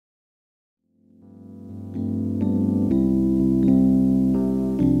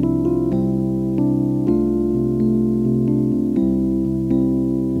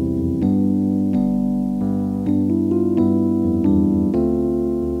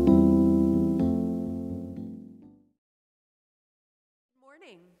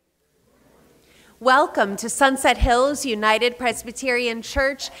Welcome to Sunset Hills United Presbyterian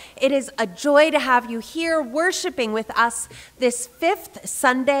Church. It is a joy to have you here worshiping with us this fifth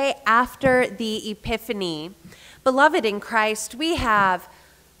Sunday after the Epiphany. Beloved in Christ, we have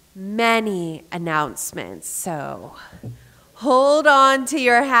many announcements, so hold on to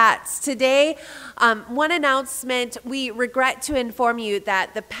your hats. Today, one announcement, we regret to inform you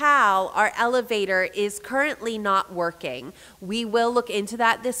that the PAL, our elevator, is currently not working. We will look into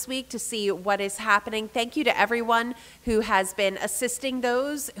that this week to see what is happening. Thank you to everyone who has been assisting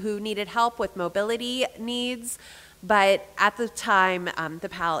those who needed help with mobility needs, but at the time, the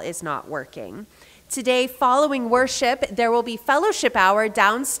PAL is not working. Today, following worship, there will be fellowship hour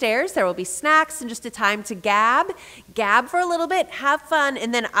downstairs. There will be snacks and just a time to gab for a little bit, have fun,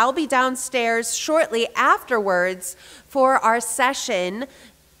 and then I'll be downstairs shortly afterwards for our session,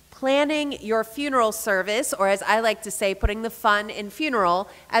 planning your funeral service, or as I like to say, putting the fun in funeral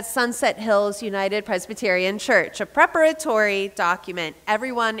at Sunset Hills United Presbyterian Church, a preparatory document.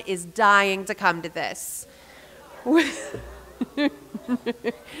 Everyone is dying to come to this.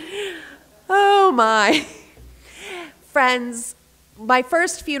 Oh my. Friends, my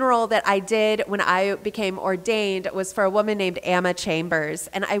first funeral that I did when I became ordained was for a woman named Amma Chambers,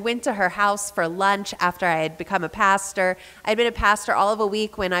 and I went to her house for lunch after I had become a pastor. I'd been a pastor all of a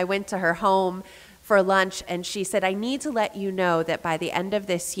week when I went to her home for lunch, and she said, "I need to let you know that by the end of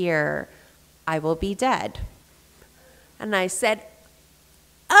this year, I will be dead." And I said,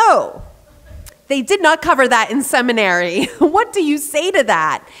 "Oh, they did not cover that in seminary. What do you say to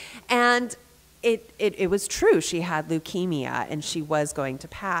that?" And it was true. She had leukemia and she was going to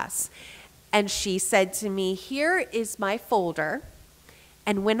pass. And she said to me, "Here is my folder.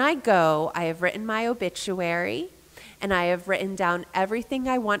 And when I go, I have written my obituary and I have written down everything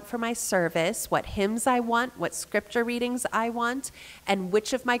I want for my service, what hymns I want, what scripture readings I want, and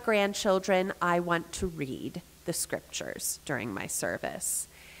which of my grandchildren I want to read the scriptures during my service."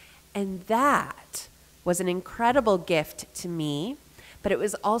 And that was an incredible gift to me. But it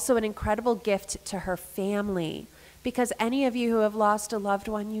was also an incredible gift to her family, because any of you who have lost a loved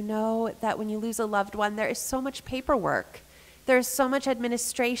one, you know that when you lose a loved one, there is so much paperwork. There is so much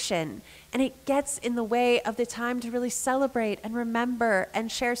administration, and it gets in the way of the time to really celebrate and remember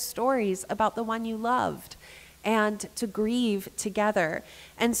and share stories about the one you loved and to grieve together.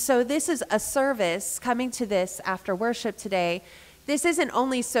 And so this is a service, coming to this after worship today. This isn't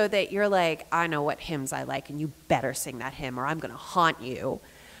only so that you're like, "I know what hymns I like and you better sing that hymn or I'm going to haunt you."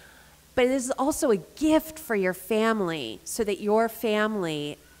 But it is also a gift for your family so that your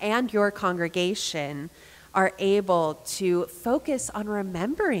family and your congregation are able to focus on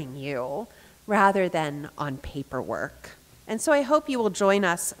remembering you rather than on paperwork. And so I hope you will join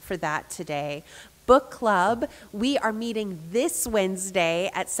us for that today. Book club, we are meeting this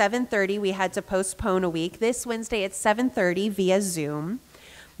Wednesday at 7:30. We had to postpone a week. This Wednesday at 7:30 via Zoom.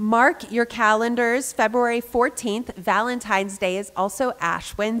 Mark your calendars. February 14th, Valentine's Day, is also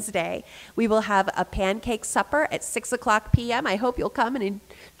Ash Wednesday. We will have a pancake supper at 6 o'clock p.m. I hope you'll come and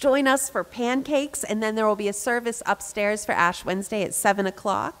join us for pancakes, and then there will be a service upstairs for Ash Wednesday at 7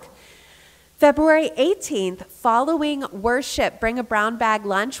 o'clock. February 18th, following worship, bring a brown bag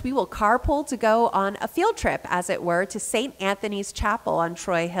lunch. We will carpool to go on a field trip, as it were, to St. Anthony's Chapel on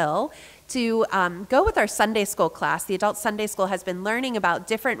Troy Hill to go with our Sunday school class. The adult Sunday school has been learning about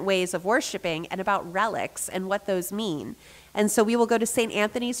different ways of worshiping and about relics and what those mean. And so we will go to St.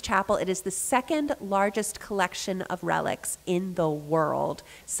 Anthony's Chapel. It is the second largest collection of relics in the world,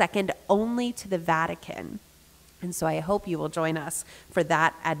 second only to the Vatican. And so I hope you will join us for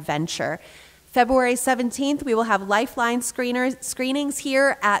that adventure. February 17th, we will have Lifeline screenings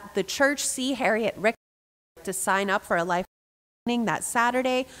here at the church. See Harriet Rick to sign up for a Lifeline screening that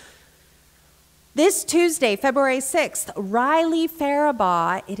Saturday. This Tuesday, February 6th, Riley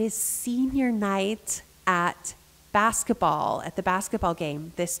Faribaugh, it is senior night at the basketball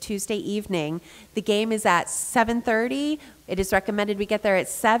game this Tuesday evening. The game is at 7:30. It is recommended we get there at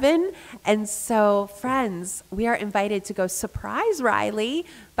 7. And so, friends, we are invited to go surprise Riley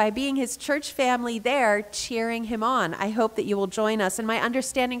by being his church family there, cheering him on. I hope that you will join us. And my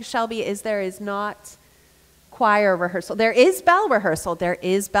understanding, Shelby, is there is not choir rehearsal. There is bell rehearsal. There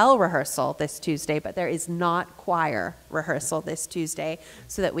is bell rehearsal this Tuesday, but there is not choir rehearsal this Tuesday,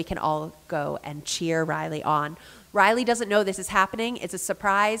 so that we can all go and cheer Riley on. Riley doesn't know this is happening. It's a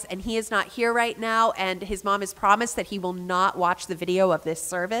surprise, and he is not here right now, and his mom has promised that he will not watch the video of this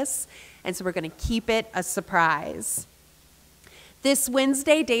service, and so we're going to keep it a surprise. This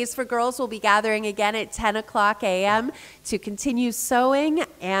Wednesday, Days for Girls will be gathering again at 10 o'clock a.m. to continue sewing,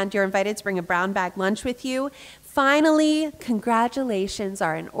 and you're invited to bring a brown bag lunch with you. Finally, congratulations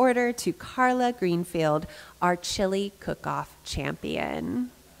are in order to Carla Greenfield, our chili cook-off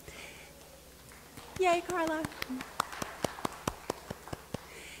champion. Yay, Carla.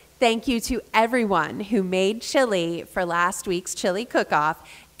 Thank you to everyone who made chili for last week's chili cook-off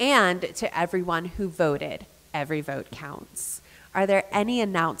and to everyone who voted. Every vote counts. Are there any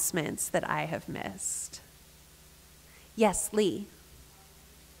announcements that I have missed? Yes, Lee.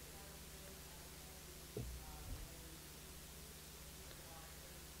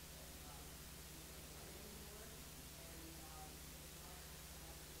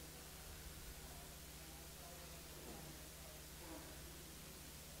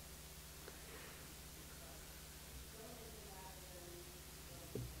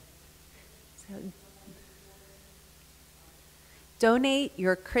 Donate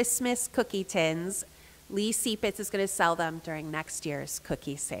your Christmas cookie tins. Lee Seepitz is going to sell them during next year's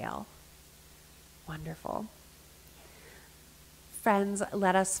cookie sale. Wonderful. Friends,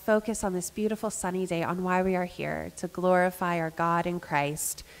 let us focus on this beautiful sunny day on why we are here, to glorify our God in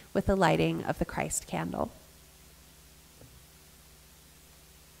Christ with the lighting of the Christ candle.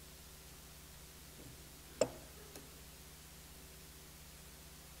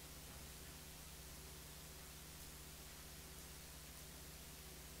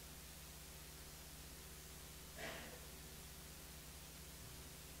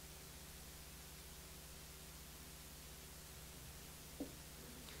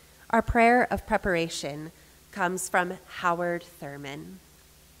 Our prayer of preparation comes from Howard Thurman.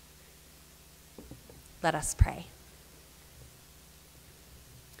 Let us pray.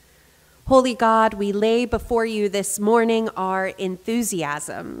 Holy God, we lay before you this morning our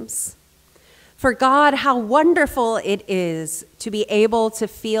enthusiasms. For God, how wonderful it is to be able to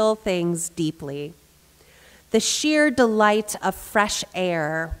feel things deeply. The sheer delight of fresh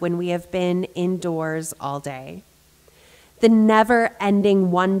air when we have been indoors all day. The never-ending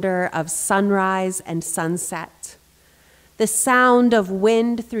wonder of sunrise and sunset, the sound of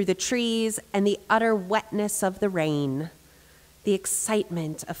wind through the trees and the utter wetness of the rain, the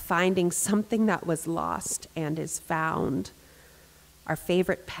excitement of finding something that was lost and is found, our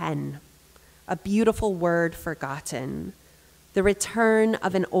favorite pen, a beautiful word forgotten, the return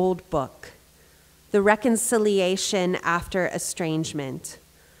of an old book, the reconciliation after estrangement,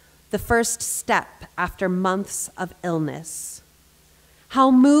 the first step after months of illness.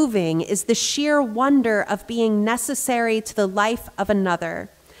 How moving is the sheer wonder of being necessary to the life of another,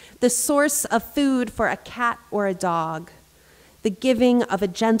 the source of food for a cat or a dog, the giving of a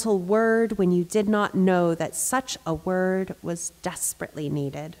gentle word when you did not know that such a word was desperately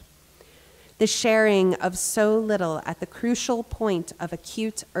needed, the sharing of so little at the crucial point of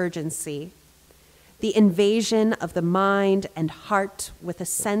acute urgency, the invasion of the mind and heart with a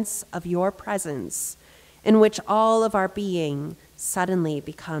sense of your presence, in which all of our being suddenly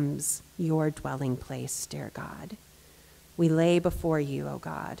becomes your dwelling place, dear God. We lay before you, O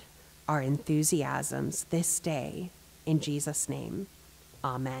God, our enthusiasms this day, in Jesus' name,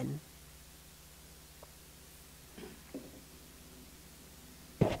 amen.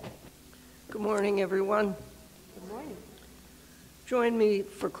 Good morning, everyone. Good morning. Join me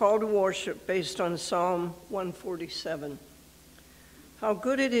for call to worship based on Psalm 147. How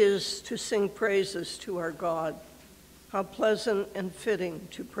good it is to sing praises to our God. How pleasant and fitting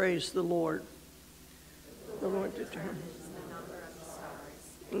to praise the Lord. The Lord determines the number of the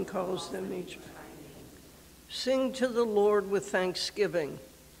stars and calls them each by name. Sing to the Lord with thanksgiving.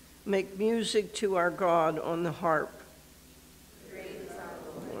 Make music to our God on the harp. Great is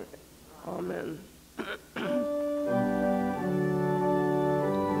our Lord. Amen.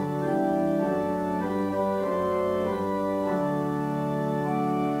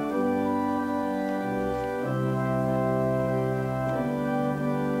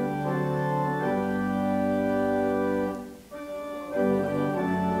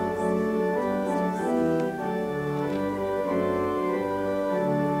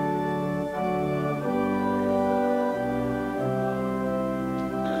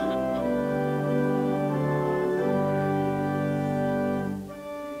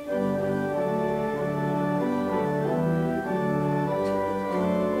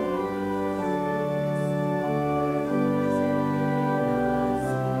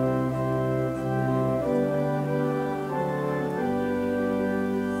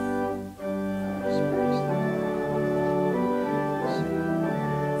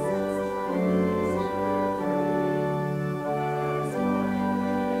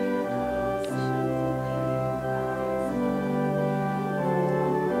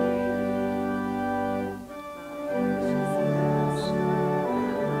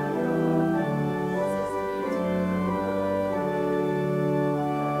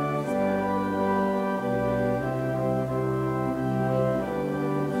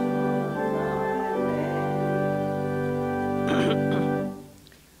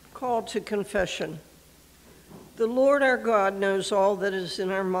 Call to confession. The Lord our God knows all that is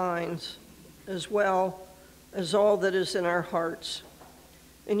in our minds, as well as all that is in our hearts.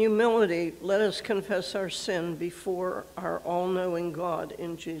 In humility, let us confess our sin before our all-knowing God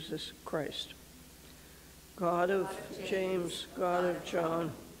in Jesus Christ. God of James, God of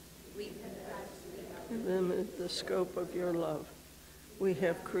John, within the scope of your love, we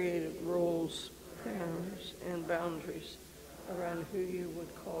have created rules, parameters, and boundaries around who you would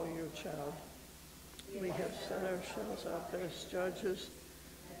call your child. We have set ourselves up as judges.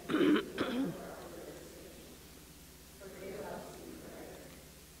 And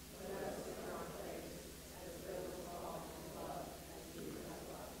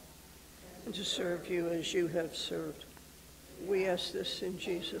to serve you as you have served. We ask this in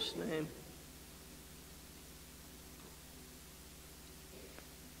Jesus' name.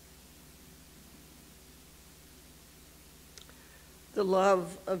 The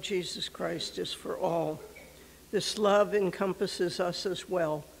love of Jesus Christ is for all. This love encompasses us as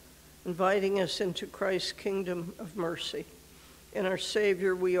well, inviting us into Christ's kingdom of mercy. In our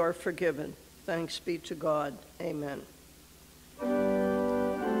Savior we are forgiven. Thanks be to God. Amen.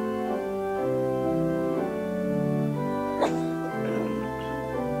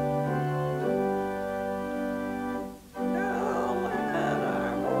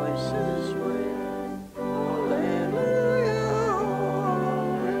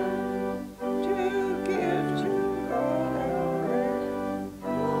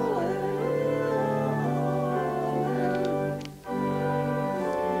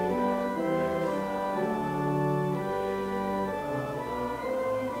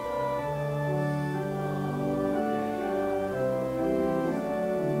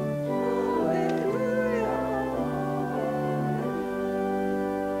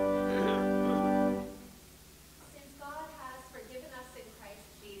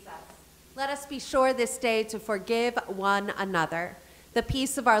 Let us be sure this day to forgive one another. The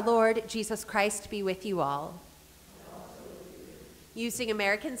peace of our Lord Jesus Christ be with you all. Using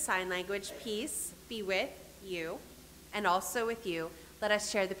American Sign Language, peace be with you and also with you. Let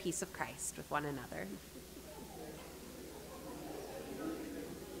us share the peace of Christ with one another.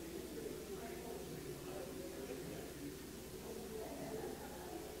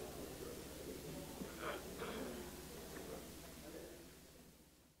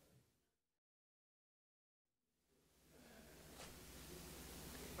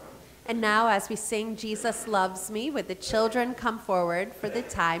 And now, as we sing Jesus Loves Me, would the children come forward for the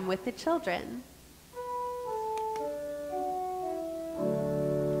time with the children?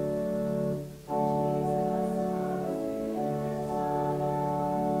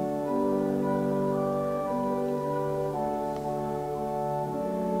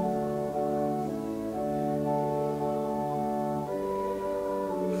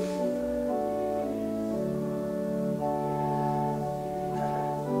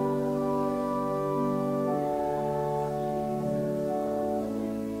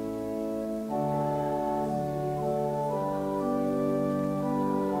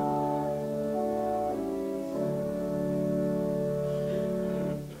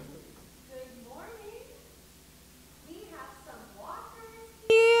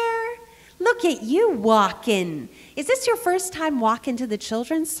 Look at you walking. Is this your first time walking to the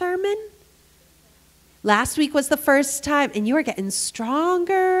children's sermon? Last week was the first time, and you are getting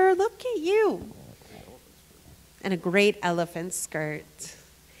stronger. Look at you. And a great elephant skirt.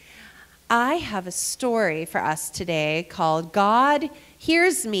 I have a story for us today called God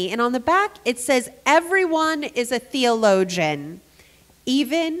Hears Me. And on the back, it says, everyone is a theologian,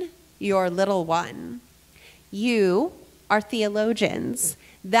 even your little one. You are theologians.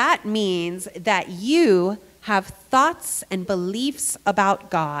 That means that you have thoughts and beliefs about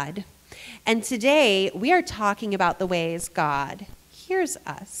God. And today we are talking about the ways God hears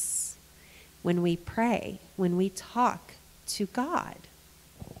us when we pray, when we talk to God.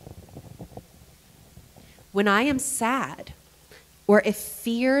 When I am sad, or if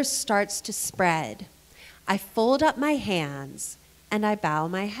fear starts to spread, I fold up my hands and I bow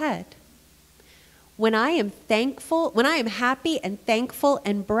my head. When I am happy and thankful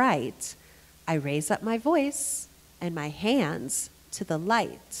and bright, I raise up my voice and my hands to the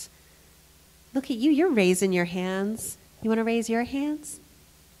light. Look at you, you're raising your hands. You want to raise your hands?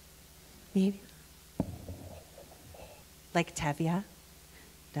 Maybe. Like Tevya.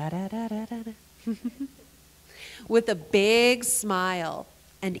 Da da da da da da. With a big smile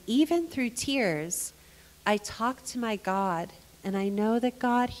and even through tears, I talk to my God and I know that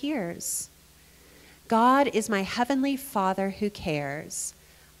God hears. God is my heavenly Father who cares.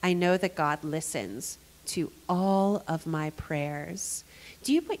 I know that God listens to all of my prayers.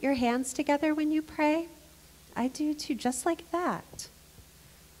 Do you put your hands together when you pray? I do too, just like that.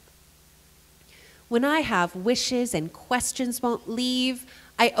 When I have wishes and questions won't leave,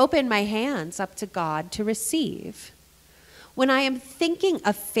 I open my hands up to God to receive. When I am thinking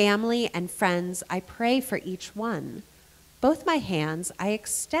of family and friends, I pray for each one. Both my hands I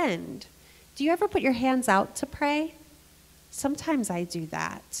extend. Do you ever put your hands out to pray? Sometimes I do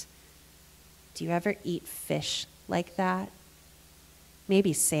that. Do you ever eat fish like that?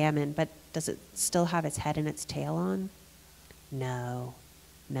 Maybe salmon, but does it still have its head and its tail on? No,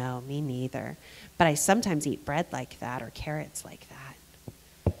 me neither. But I sometimes eat bread like that or carrots like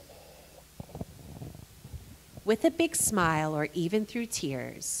that. With a big smile or even through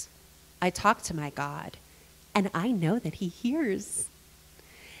tears, I talk to my God, and I know that he hears.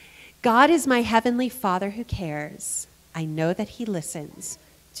 God is my heavenly Father who cares. I know that he listens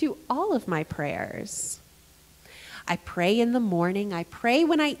to all of my prayers. I pray in the morning. I pray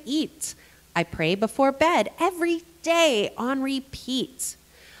when I eat. I pray before bed every day on repeat.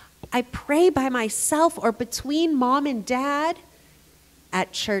 I pray by myself or between mom and dad.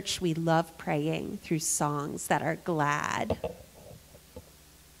 At church, we love praying through songs that are glad.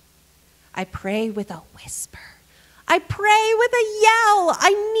 I pray with a whisper. I pray with a yell.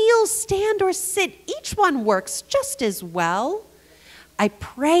 I kneel, stand, or sit. Each one works just as well. I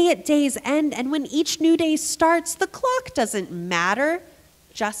pray at day's end, and when each new day starts, the clock doesn't matter,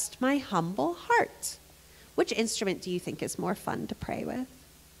 just my humble heart. Which instrument do you think is more fun to pray with?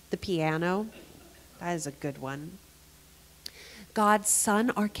 The piano? That is a good one. God's Son,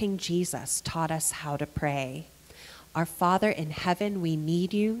 our King Jesus, taught us how to pray. Our Father in heaven, we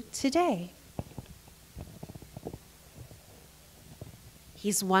need you today.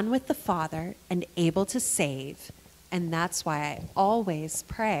 He's one with the Father and able to save, and that's why I always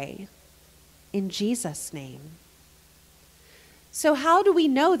pray in Jesus' name. So how do we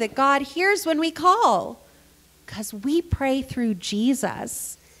know that God hears when we call? Because we pray through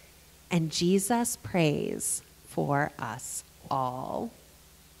Jesus, and Jesus prays for us all.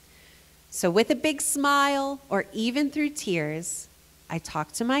 So with a big smile or even through tears, I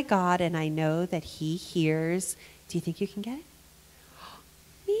talk to my God and I know that he hears. Do you think you can get it?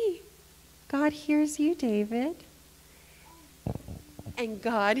 Me. God hears you, David. And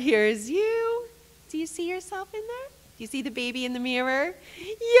God hears you. Do you see yourself in there? Do you see the baby in the mirror?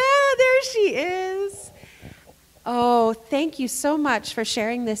 Yeah, there she is. Oh, thank you so much for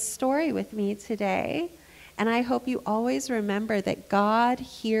sharing this story with me today. And I hope you always remember that God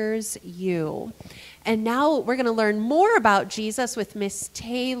hears you. And now we're going to learn more about Jesus with Miss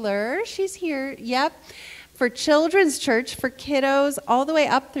Taylor. She's here, yep, for Children's Church for kiddos all the way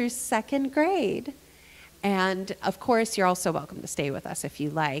up through 2nd grade. And of course, you're also welcome to stay with us if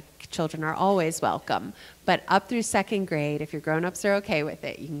you like. Children are always welcome. But up through 2nd grade, if your grown-ups are okay with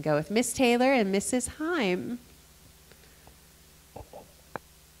it, you can go with Miss Taylor and Mrs. Heim.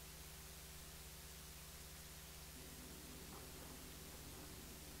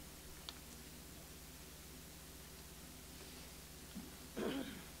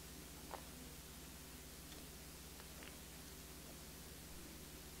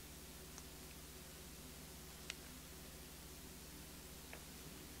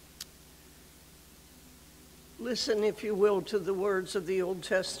 Listen, if you will, to the words of the Old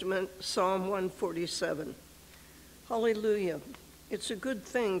Testament, Psalm 147. Hallelujah. It's a good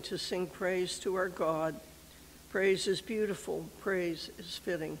thing to sing praise to our God. Praise is beautiful. Praise is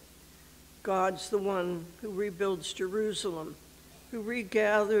fitting. God's the one who rebuilds Jerusalem, who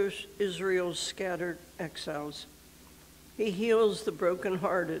regathers Israel's scattered exiles. He heals the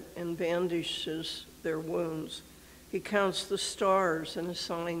brokenhearted and bandages their wounds. He counts the stars and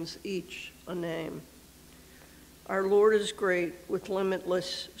assigns each a name. Our Lord is great with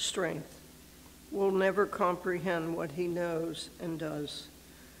limitless strength. We'll never comprehend what he knows and does.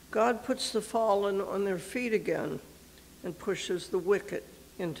 God puts the fallen on their feet again and pushes the wicked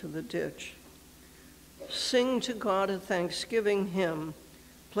into the ditch. Sing to God a thanksgiving hymn.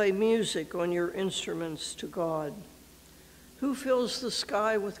 Play music on your instruments to God. Who fills the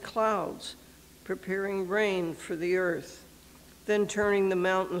sky with clouds, preparing rain for the earth, then turning the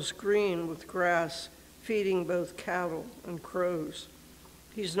mountains green with grass, feeding both cattle and crows.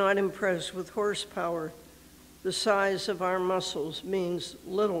 He's not impressed with horsepower. The size of our muscles means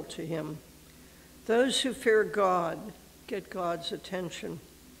little to him. Those who fear God get God's attention.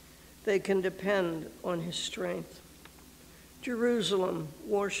 They can depend on his strength. Jerusalem,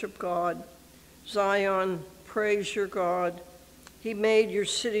 worship God. Zion, praise your God. He made your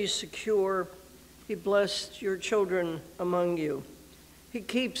city secure. He blessed your children among you. He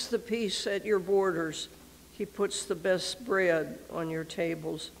keeps the peace at your borders. He puts the best bread on your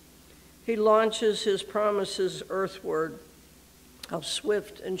tables. He launches his promises earthward. How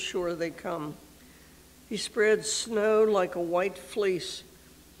swift and sure they come. He spreads snow like a white fleece.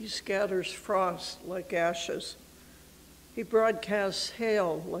 He scatters frost like ashes. He broadcasts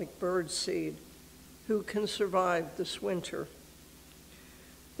hail like birdseed. Who can survive this winter?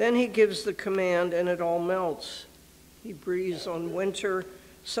 Then he gives the command and it all melts. He breathes on winter.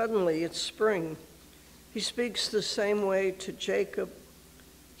 Suddenly it's spring. He speaks the same way to Jacob,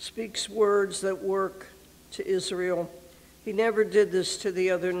 speaks words that work to Israel. He never did this to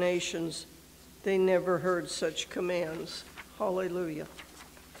the other nations. They never heard such commands. Hallelujah.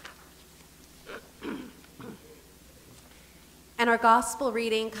 And our gospel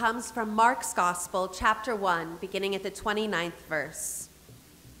reading comes from Mark's Gospel, chapter 1, beginning at the 29th verse.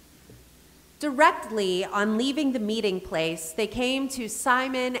 Directly on leaving the meeting place, they came to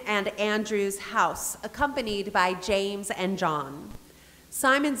Simon and Andrew's house, accompanied by James and John.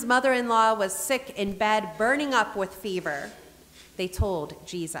 Simon's mother-in-law was sick in bed, burning up with fever. They told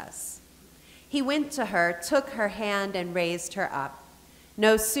Jesus. He went to her, took her hand, and raised her up.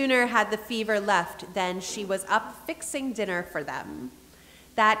 No sooner had the fever left than she was up fixing dinner for them.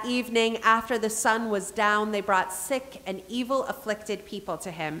 That evening, after the sun was down, they brought sick and evil-afflicted people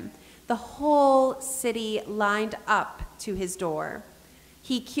to him. The whole city lined up to his door.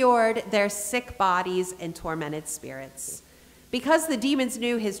 He cured their sick bodies and tormented spirits. Because the demons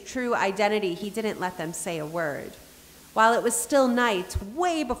knew his true identity, he didn't let them say a word. While it was still night,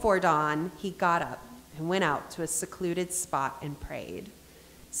 way before dawn, he got up and went out to a secluded spot and prayed.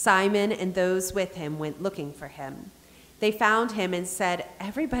 Simon and those with him went looking for him. They found him and said,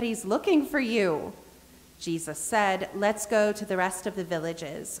 "Everybody's looking for you." Jesus said, "Let's go to the rest of the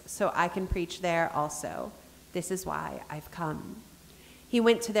villages so I can preach there also. This is why I've come." He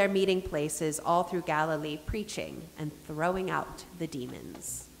went to their meeting places all through Galilee, preaching and throwing out the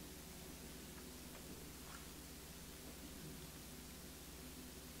demons.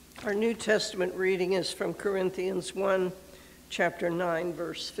 Our New Testament reading is from Corinthians 1, chapter 9,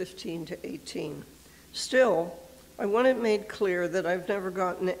 verse 15 to 18. Still, I want it made clear that I've never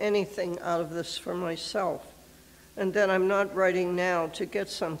gotten anything out of this for myself, and that I'm not writing now to get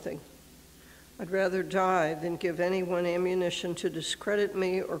something. I'd rather die than give anyone ammunition to discredit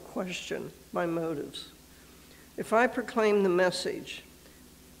me or question my motives. If I proclaim the message,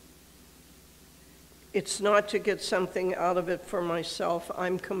 it's not to get something out of it for myself.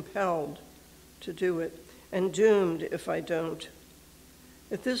 I'm compelled to do it, and doomed if I don't.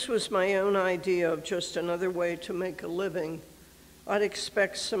 If this was my own idea of just another way to make a living, I'd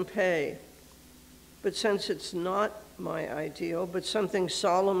expect some pay. But since it's not my ideal, but something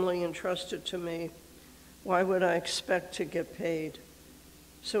solemnly entrusted to me, why would I expect to get paid?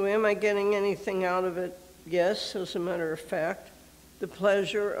 So am I getting anything out of it? Yes, as a matter of fact, the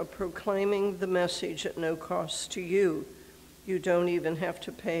pleasure of proclaiming the message at no cost to you. You don't even have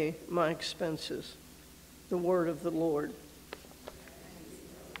to pay my expenses. The word of the Lord.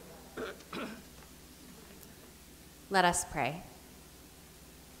 Let us pray.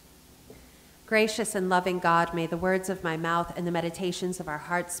 Gracious and loving God, may the words of my mouth and the meditations of our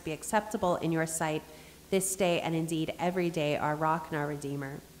hearts be acceptable in your sight this day and indeed every day, our rock and our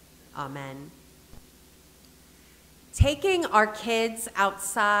redeemer. Amen. Taking our kids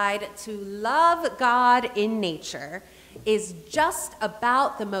outside to love God in nature is just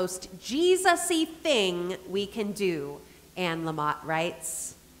about the most Jesus-y thing we can do, Anne Lamott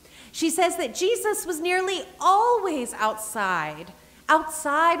writes. She says that Jesus was nearly always outside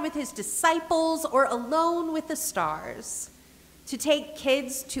with his disciples or alone with the stars. To take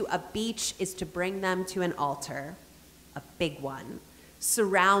kids to a beach is to bring them to an altar, a big one,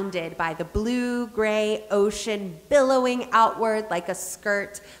 surrounded by the blue-gray ocean billowing outward like a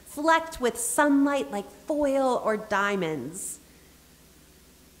skirt, flecked with sunlight like foil or diamonds.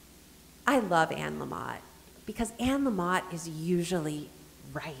 I love Anne Lamott because Anne Lamott is usually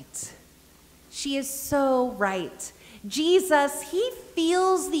right. She is so right. Jesus, he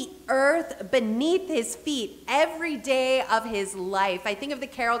feels the earth beneath his feet every day of his life. I think of the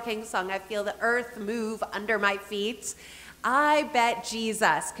Carole King song, "I feel the earth move under my feet." I bet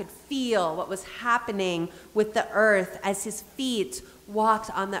Jesus could feel what was happening with the earth as his feet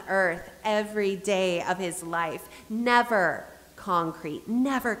walked on the earth every day of his life. Never concrete,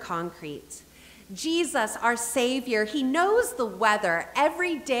 never concrete. Jesus, our Savior, he knows the weather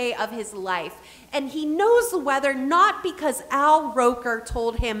every day of his life. And he knows the weather not because Al Roker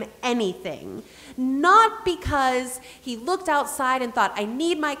told him anything, not because he looked outside and thought, "I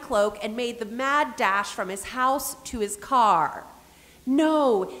need my cloak," and made the mad dash from his house to his car.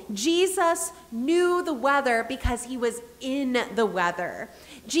 No, Jesus knew the weather because he was in the weather.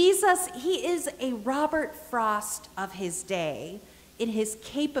 Jesus, he is a Robert Frost of his day in his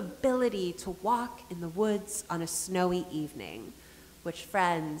capability to walk in the woods on a snowy evening, which,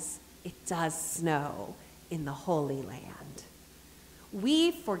 friends, it does snow in the Holy Land.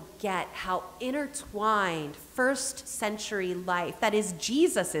 We forget how intertwined first century life, that is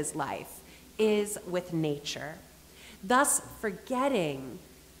Jesus's life, is with nature, thus forgetting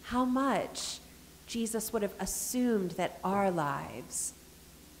how much Jesus would have assumed that our lives,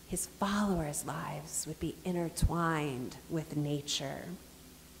 his followers' lives, would be intertwined with nature.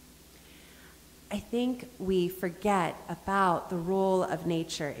 I think we forget about the role of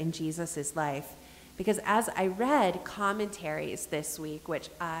nature in Jesus's life because as I read commentaries this week, which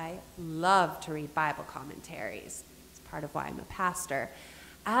I love to read Bible commentaries, it's part of why I'm a pastor.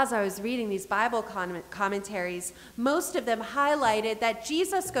 As I was reading these Bible commentaries, most of them highlighted that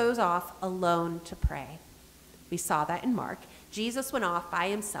Jesus goes off alone to pray. We saw that in Mark. Jesus went off by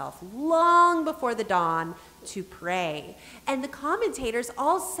himself long before the dawn to pray. And the commentators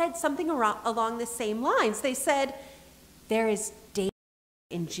all said something along the same lines. They said, there is danger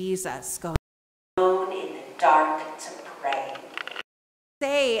in Jesus going alone in the dark to pray.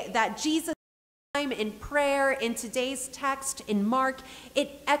 Say that Jesus' time in prayer in today's text in Mark,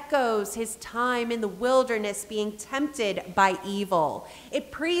 it echoes his time in the wilderness being tempted by evil.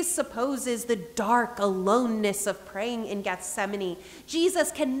 It presupposes the dark aloneness of praying in Gethsemane.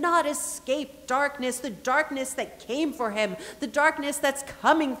 Jesus cannot escape darkness, the darkness that came for him, the darkness that's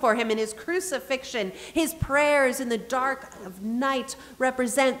coming for him in his crucifixion. His prayers in the dark of night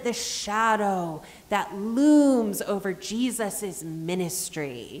represent the shadow that looms over Jesus'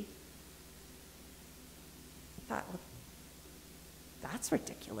 ministry. That's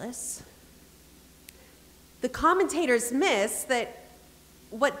ridiculous. The commentators miss that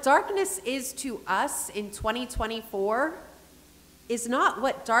what darkness is to us in 2024 is not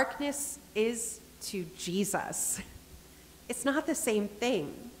what darkness is to Jesus. It's not the same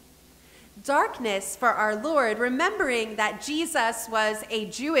thing. Darkness for our Lord, remembering that Jesus was a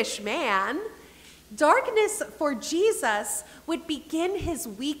Jewish man, darkness for Jesus would begin his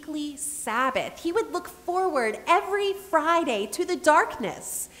weekly Sabbath. He would look forward every Friday to the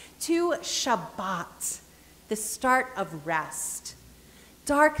darkness, to Shabbat, the start of rest.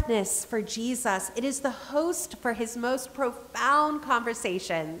 Darkness for Jesus, it is the host for his most profound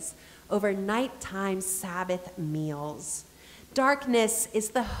conversations over nighttime Sabbath meals. Darkness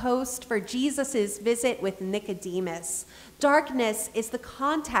is the host for Jesus' visit with Nicodemus. Darkness is the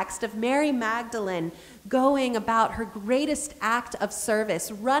context of Mary Magdalene going about her greatest act of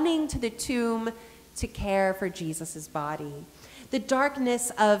service, running to the tomb to care for Jesus' body. The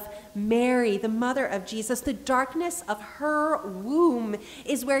darkness of Mary, the mother of Jesus, the darkness of her womb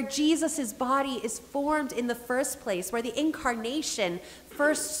is where Jesus' body is formed in the first place, where the incarnation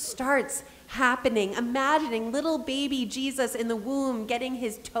first starts happening. Imagining little baby Jesus in the womb getting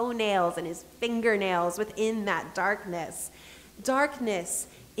his toenails and his fingernails within that darkness. Darkness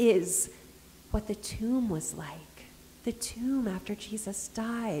is what the tomb was like. The tomb after Jesus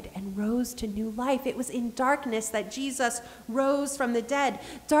died and rose to new life. It was in darkness that Jesus rose from the dead.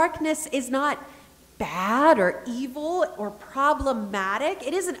 Darkness is not bad or evil or problematic.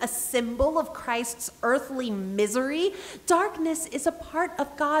 It isn't a symbol of Christ's earthly misery. Darkness is a part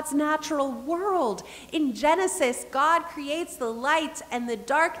of God's natural world. In Genesis, God creates the light and the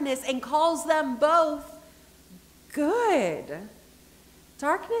darkness and calls them both good.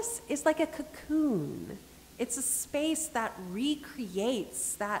 Darkness is like a cocoon. It's a space that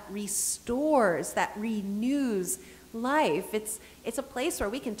recreates, that restores, that renews life. It's a place where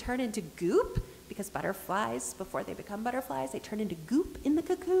we can turn into goop, because butterflies, before they become butterflies, they turn into goop in the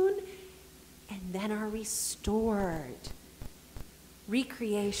cocoon and then are restored.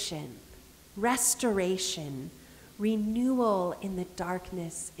 Recreation, restoration, renewal in the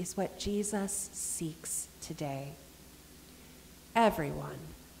darkness is what Jesus seeks today. Everyone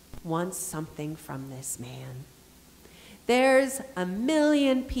wants something from this man. There's 1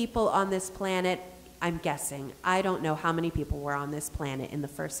 million people on this planet, I'm guessing. I don't know how many people were on this planet in the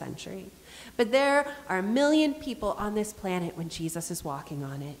first century. But there are 1 million people on this planet when Jesus is walking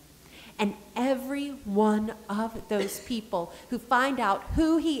on it. And every one of those people who find out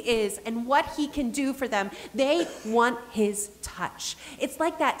who he is and what he can do for them, they want his touch. It's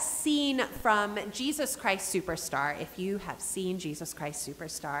like that scene from Jesus Christ Superstar. If you have seen Jesus Christ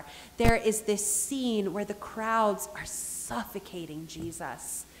Superstar, there is this scene where the crowds are suffocating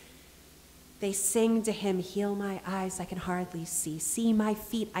Jesus. They sing to him, heal my eyes, I can hardly see. See my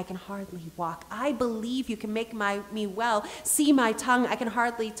feet, I can hardly walk. I believe you can make me well. See my tongue, I can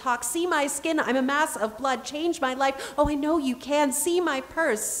hardly talk. See my skin, I'm a mass of blood. Change my life, oh, I know you can. See my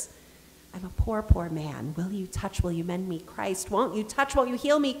purse, I'm a poor, poor man. Will you touch, will you mend me, Christ? Won't you touch, won't you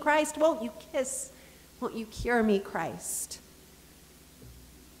heal me, Christ? Won't you kiss, won't you cure me, Christ?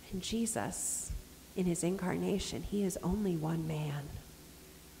 And Jesus, in his incarnation, he is only one man.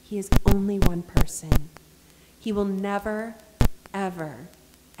 He is only one person. He will never, ever,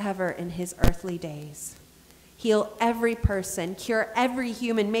 ever in his earthly days heal every person, cure every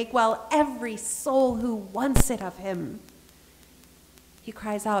human, make well every soul who wants it of him. He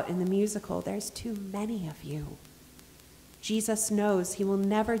cries out in the musical, there's too many of you. Jesus knows he will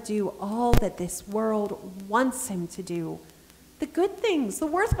never do all that this world wants him to do. The good things, the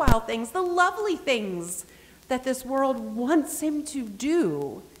worthwhile things, the lovely things that this world wants him to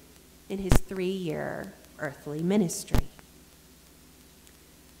do in his 3-year earthly ministry.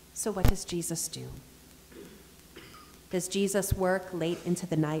 So what does Jesus do? Does Jesus work late into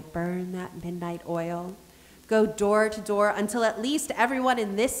the night, burn that midnight oil, go door to door until at least everyone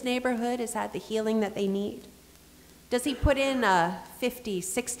in this neighborhood has had the healing that they need? Does he put in a 50,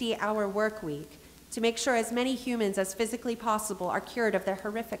 60-hour work week to make sure as many humans as physically possible are cured of their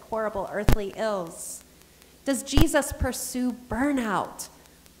horrific, horrible earthly ills? Does Jesus pursue burnout?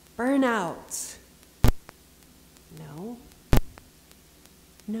 Burnout? No.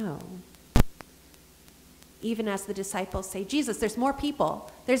 No. Even as the disciples say, Jesus, there's more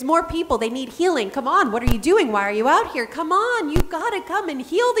people. There's more people. They need healing. Come on, what are you doing? Why are you out here? Come on, you've got to come and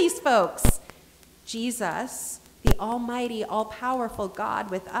heal these folks. Jesus, the almighty, all-powerful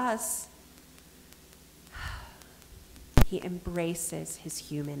God with us, he embraces his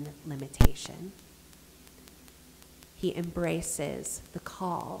human limitation. He embraces the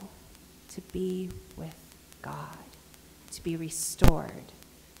call to be with God, to be restored,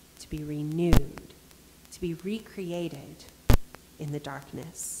 to be renewed, to be recreated in the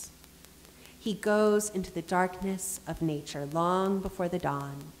darkness. He goes into the darkness of nature long before the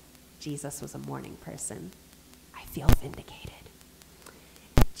dawn. Jesus was a morning person. I feel vindicated.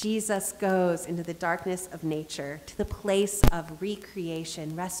 Jesus goes into the darkness of nature to the place of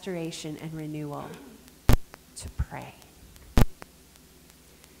recreation, restoration, and renewal, to pray.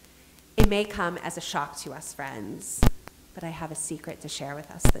 It may come as a shock to us, friends, but I have a secret to share with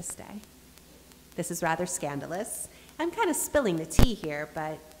us this day. This is rather scandalous. I'm kind of spilling the tea here,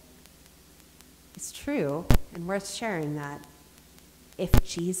 but it's true and worth sharing that if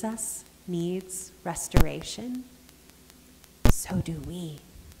Jesus needs restoration, so do we.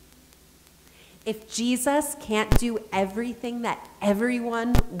 If Jesus can't do everything that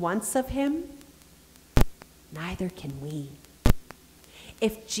everyone wants of him, neither can we.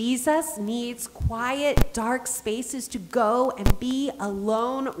 If Jesus needs quiet, dark spaces to go and be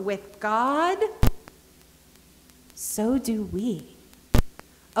alone with God, so do we.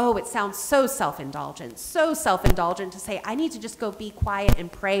 Oh, it sounds so self-indulgent to say, I need to just go be quiet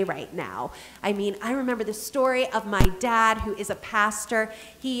and pray right now. I mean, I remember the story of my dad, who is a pastor.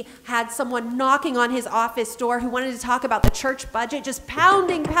 He had someone knocking on his office door who wanted to talk about the church budget, just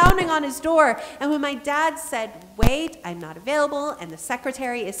pounding on his door. And when my dad said, wait, I'm not available, and the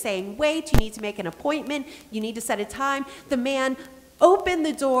secretary is saying, wait, you need to make an appointment, you need to set a time, the man opened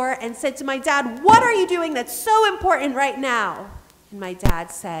the door and said to my dad, what are you doing that's so important right now? And my dad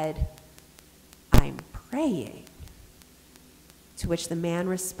said, I'm praying. To which the man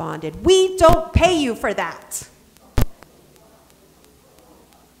responded, we don't pay you for that.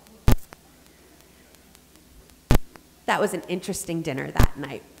 That was an interesting dinner that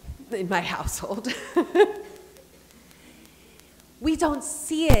night in my household. We don't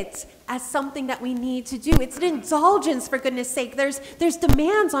see it as something that we need to do. It's an indulgence, for goodness sake. There's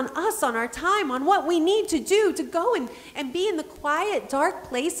demands on us, on our time, on what we need to do to go and be in the quiet, dark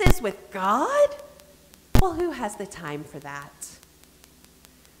places with God. Well, who has the time for that?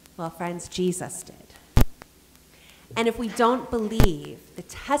 Well, friends, Jesus did. And if we don't believe the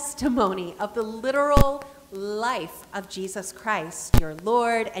testimony of the literal life of Jesus Christ, your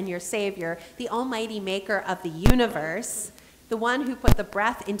Lord and your Savior, the almighty maker of the universe, the one who put the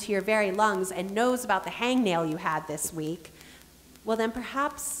breath into your very lungs and knows about the hangnail you had this week, well, then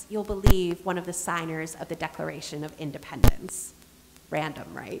perhaps you'll believe one of the signers of the Declaration of Independence. Random,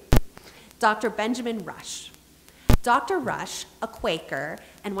 right? Dr. Benjamin Rush. Dr. Rush, a Quaker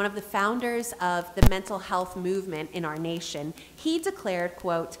and one of the founders of the mental health movement in our nation, he declared,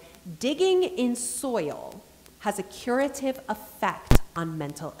 quote, digging in soil has a curative effect on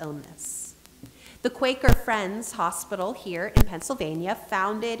mental illness. The Quaker Friends Hospital here in Pennsylvania,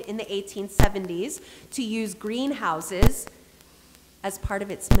 founded in the 1870s to use greenhouses as part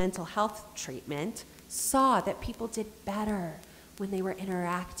of its mental health treatment, saw that people did better when they were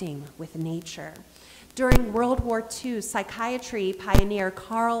interacting with nature. During World War II, psychiatry pioneer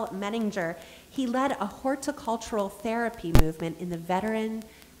Carl Menninger, he led a horticultural therapy movement in the Veteran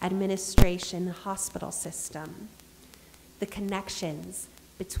Administration hospital system. The connections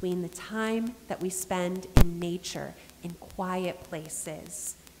between the time that we spend in nature, in quiet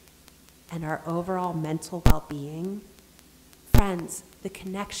places, and our overall mental well-being, friends, the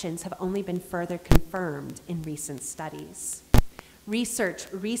connections have only been further confirmed in recent studies.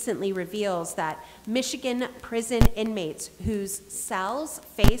 Research recently reveals that Michigan prison inmates whose cells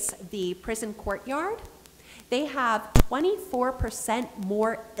face the prison courtyard, they have 24%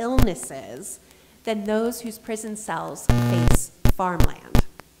 more illnesses than those whose prison cells face farmland.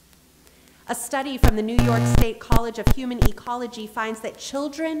 A study from the New York State College of Human Ecology finds that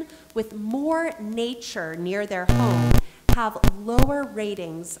children with more nature near their home have lower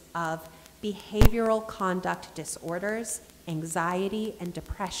ratings of behavioral conduct disorders, anxiety, and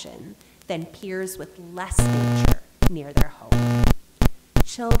depression than peers with less nature near their home.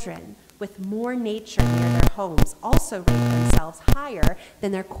 Children with more nature near their homes also rate themselves higher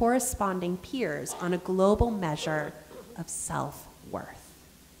than their corresponding peers on a global measure of self-worth.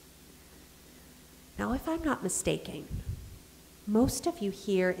 Now, if I'm not mistaken, most of you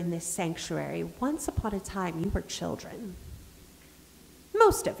here in this sanctuary, once upon a time, you were children.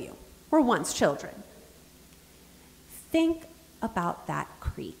 Most of you were once children. Think about that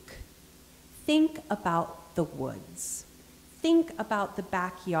creek. Think about the woods. Think about the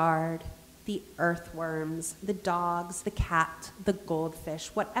backyard, the earthworms, the dogs, the cat, the goldfish,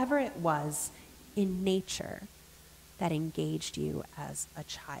 whatever it was in nature that engaged you as a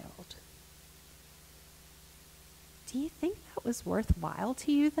child. Do you think that was worthwhile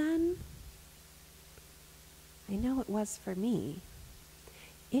to you then? I know it was for me.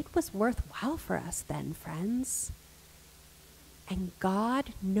 It was worthwhile for us then, friends. And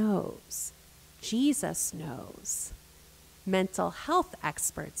God knows, Jesus knows, mental health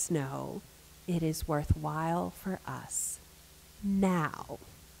experts know it is worthwhile for us now.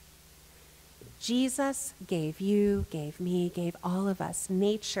 Jesus gave you, gave me, gave all of us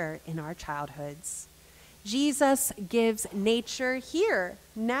nature in our childhoods. Jesus gives nature here,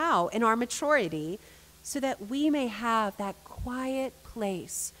 now, in our maturity, so that we may have that quiet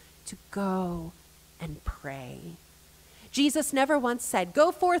place to go and pray. Jesus never once said,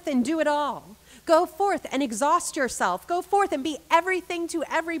 go forth and do it all. Go forth and exhaust yourself. Go forth and be everything to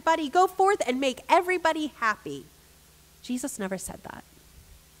everybody. Go forth and make everybody happy. Jesus never said that.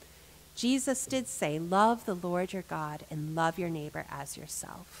 Jesus did say, love the Lord your God and love your neighbor as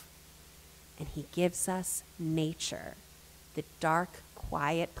yourself. And he gives us nature, the dark,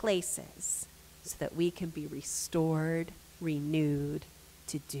 quiet places, so that we can be restored, renewed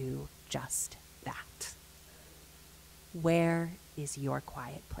to do just that. Where is your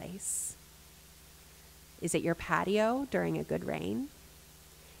quiet place? Is it your patio during a good rain?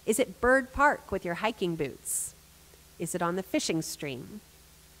 Is it Bird Park with your hiking boots? Is it on the fishing stream?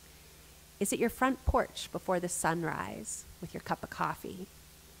 Is it your front porch before the sunrise with your cup of coffee?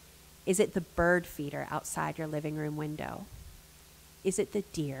 Is it the bird feeder outside your living room window? Is it the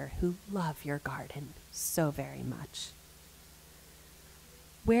deer who love your garden so very much?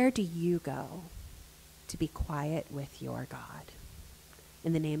 Where do you go to be quiet with your God?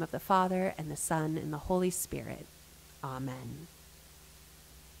 In the name of the Father, and the Son, and the Holy Spirit. Amen.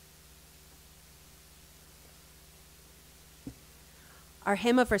 Our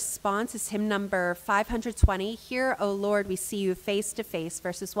hymn of response is hymn number 520. Here, O Lord, we see you face to face,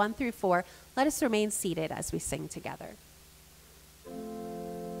 verses 1 through 4. Let us remain seated as we sing together.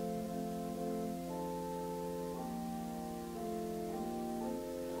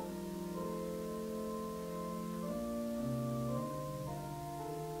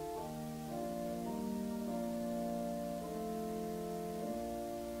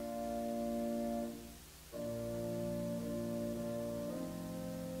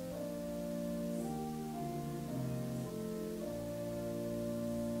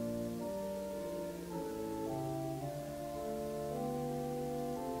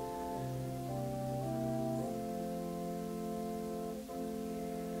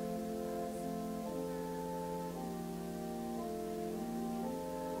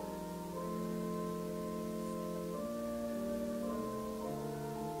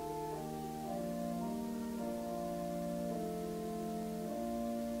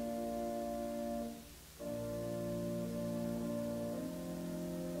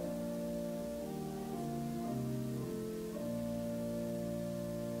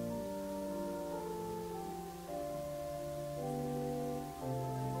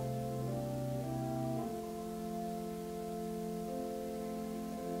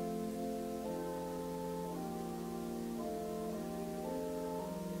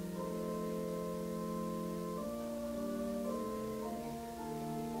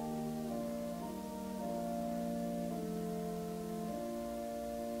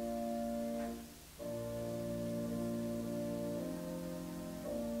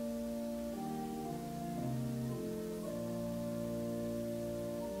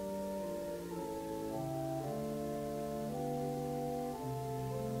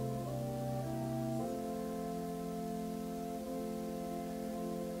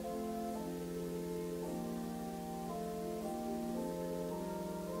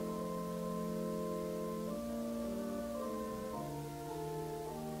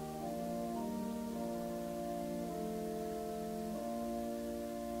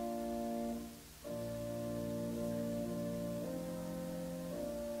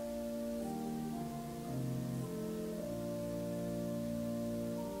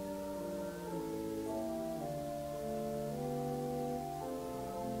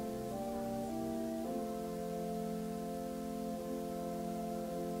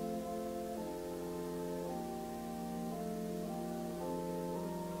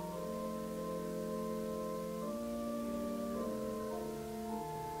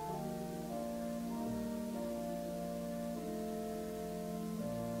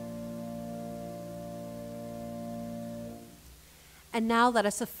 And now let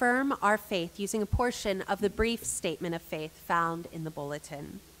us affirm our faith using a portion of the brief statement of faith found in the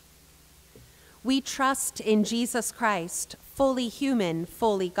bulletin. We trust in Jesus Christ, fully human,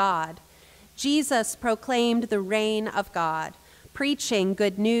 fully God. Jesus proclaimed the reign of God, preaching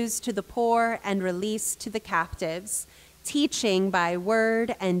good news to the poor and release to the captives, teaching by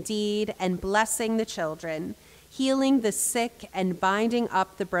word and deed and blessing the children, healing the sick and binding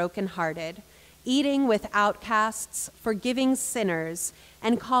up the brokenhearted, eating with outcasts, forgiving sinners,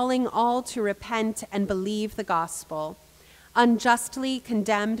 and calling all to repent and believe the gospel. Unjustly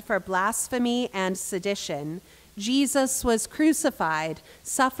condemned for blasphemy and sedition, Jesus was crucified,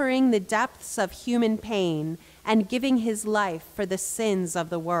 suffering the depths of human pain and giving his life for the sins of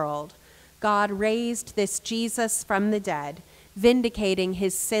the world. God raised this Jesus from the dead, vindicating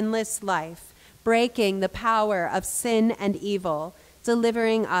his sinless life, breaking the power of sin and evil,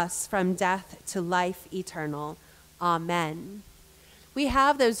 delivering us from death to life eternal. Amen. We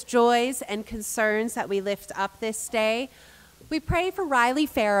have those joys and concerns that we lift up this day. We pray for Riley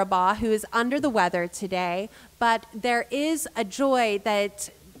Faribaugh, who is under the weather today, but there is a joy that,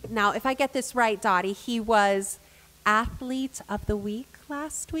 now if I get this right, Dottie, he was Athlete of the Week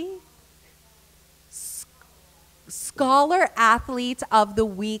last week? Scholar Athlete of the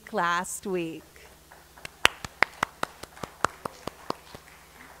Week last week.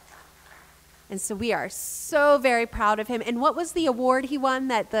 And so we are so very proud of him. And what was the award he won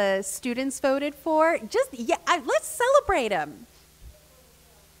that the students voted for? Let's celebrate him.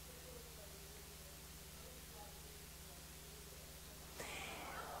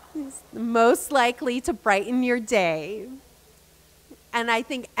 He's most likely to brighten your day. And I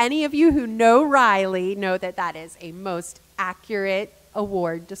think any of you who know Riley know that that is a most accurate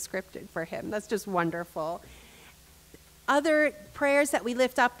award descriptive for him. That's just wonderful. Other prayers that we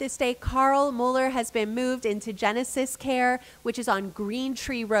lift up this day, Carl Mueller has been moved into Genesis Care, which is on Green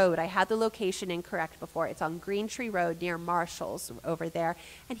Tree Road. I had the location incorrect before. It's on Green Tree Road near Marshall's over there.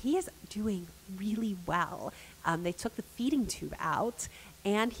 And he is doing really well. They took the feeding tube out,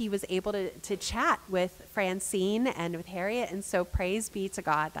 and he was able to chat with Francine and with Harriet. And so praise be to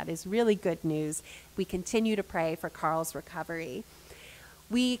God. That is really good news. We continue to pray for Carl's recovery.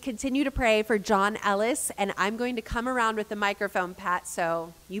 We continue to pray for John Ellis, and I'm going to come around with the microphone, Pat,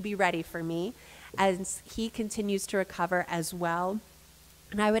 so you be ready for me, as he continues to recover as well.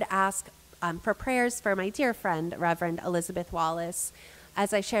 And I would ask for prayers for my dear friend, Reverend Elizabeth Wallace.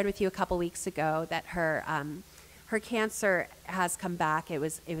 As I shared with you a couple weeks ago, that her cancer has come back. It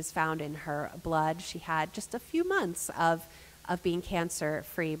was found in her blood. She had just a few months of being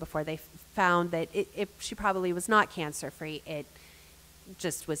cancer-free before they found that she probably was not cancer-free. It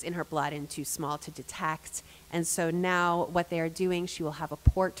just was in her blood and too small to detect. And so now what they're doing, she will have a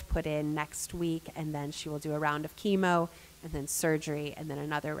port put in next week, and then she will do a round of chemo, and then surgery, and then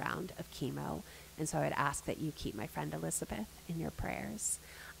another round of chemo. And so I would ask that you keep my friend Elizabeth in your prayers.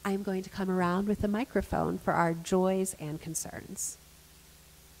 I'm going to come around with the microphone for our joys and concerns.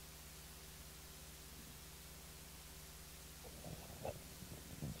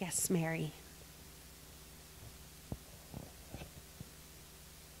 Yes, Mary.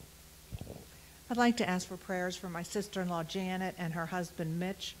 I'd like to ask for prayers for my sister-in-law Janet and her husband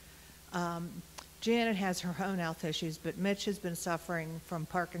Mitch. Janet has her own health issues, but Mitch has been suffering from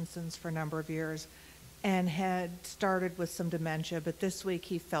Parkinson's for a number of years and had started with some dementia, but this week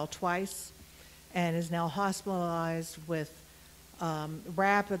he fell twice and is now hospitalized with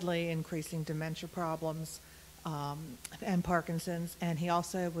rapidly increasing dementia problems and Parkinson's, and he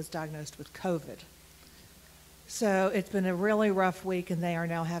also was diagnosed with COVID. So it's been a really rough week, and they are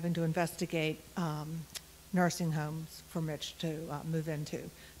now having to investigate nursing homes for Mitch to move into.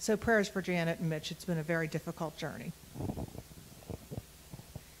 So prayers for Janet and Mitch. It's been a very difficult journey.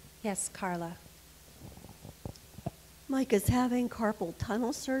 Yes, Carla. Mike is having carpal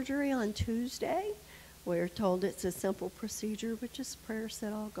tunnel surgery on Tuesday. We're told it's a simple procedure, but just prayers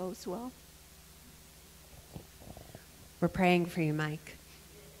that all goes well. We're praying for you, Mike.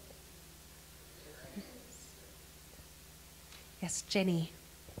 Yes, Jenny.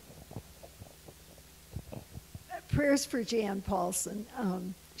 Prayers for Jan Paulson.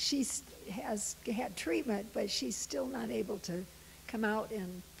 She has had treatment, but she's still not able to come out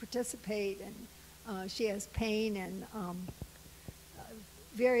and participate, and she has pain and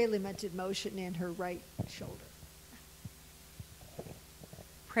very limited motion in her right shoulder.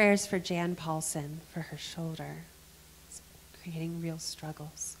 Prayers for Jan Paulson for her shoulder. It's creating real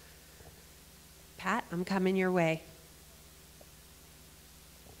struggles. Pat, I'm coming your way.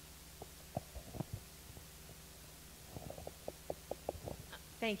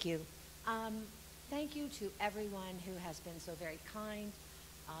 Thank you. thank you to everyone who has been so very kind,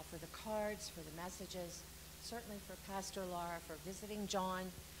 for the cards, for the messages, certainly for Pastor Laura for visiting John,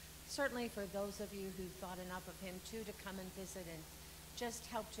 certainly for those of you who thought enough of him too to come and visit and just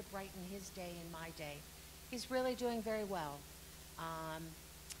help to brighten his day and my day. He's really doing very well.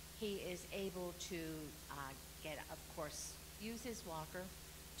 He is able to of course, use his walker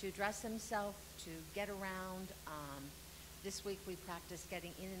to dress himself, to get around. This week we practice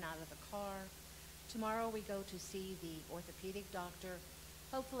getting in and out of the car. Tomorrow we go to see the orthopedic doctor.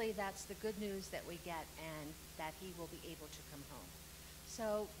 Hopefully that's the good news that we get and that he will be able to come home.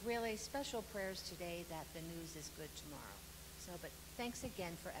 So really special prayers today that the news is good tomorrow. So, but thanks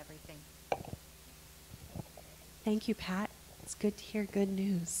again for everything. Thank you, Pat. It's good to hear good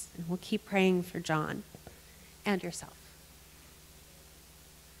news. And we'll keep praying for John and yourself.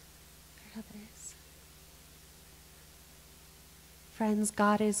 Friends,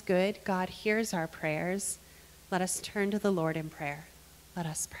 God is good. God hears our prayers. Let us turn to the Lord in prayer. Let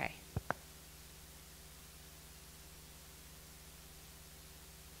us pray.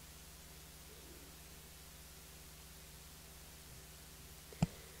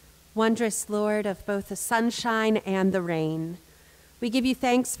 Wondrous Lord of both the sunshine and the rain, we give you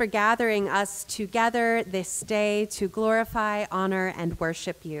thanks for gathering us together this day to glorify, honor, and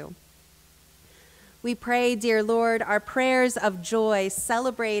worship you. We pray, dear Lord, our prayers of joy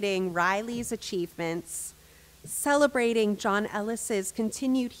celebrating Riley's achievements, celebrating John Ellis's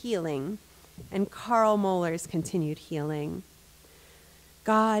continued healing, and Carl Moeller's continued healing.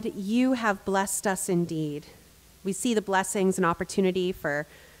 God, you have blessed us indeed. We see the blessings and opportunity for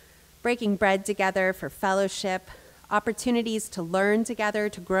breaking bread together, for fellowship, opportunities to learn together,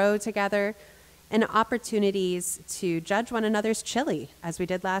 to grow together, and opportunities to judge one another's chili, as we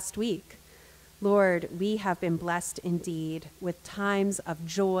did last week. Lord, we have been blessed indeed with times of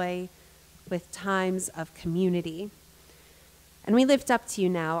joy, with times of community. And we lift up to you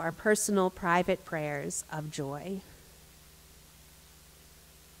now our personal, private prayers of joy.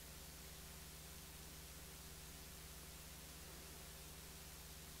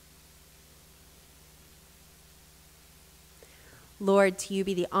 Lord, to you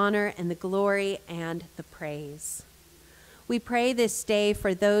be the honor and the glory and the praise. We pray this day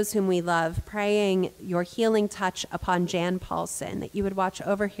for those whom we love, praying your healing touch upon Jan Paulson, that you would watch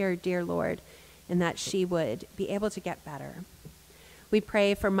over her, dear Lord, and that she would be able to get better. We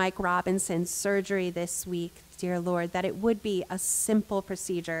pray for Mike Robinson's surgery this week, dear Lord, that it would be a simple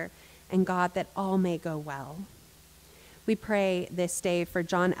procedure, and God, that all may go well. We pray this day for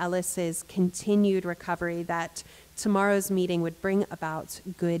John Ellis's continued recovery, that tomorrow's meeting would bring about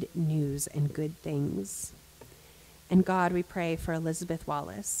good news and good things. And God, we pray for Elizabeth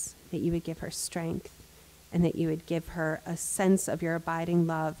Wallace, that you would give her strength and that you would give her a sense of your abiding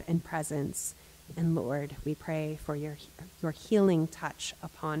love and presence. And Lord, we pray for your healing touch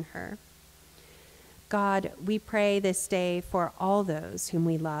upon her. God, we pray this day for all those whom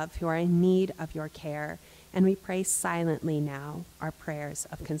we love who are in need of your care, and we pray silently now our prayers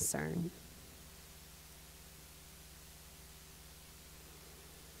of concern.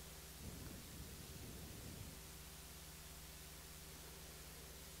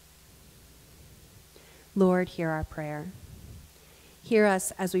 Lord, hear our prayer. Hear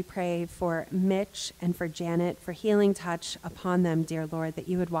us as we pray for Mitch and for Janet, for healing touch upon them, dear Lord, that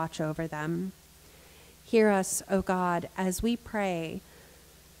you would watch over them. Hear us, O God, as we pray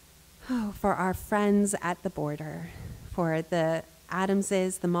for our friends at the border, for the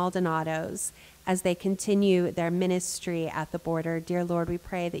Adamses, the Maldonados, as they continue their ministry at the border. Dear Lord, we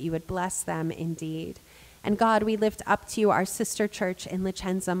pray that you would bless them indeed. And God, we lift up to you our sister church in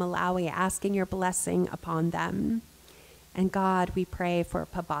Licenza, Malawi, asking your blessing upon them. And God, we pray for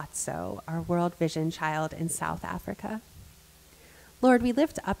Pabatso, our World Vision child in South Africa. Lord, we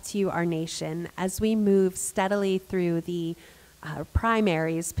lift up to you our nation as we move steadily through the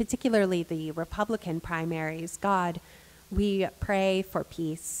primaries, particularly the Republican primaries. God, we pray for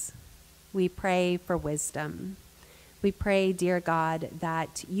peace. We pray for wisdom. We pray, dear God,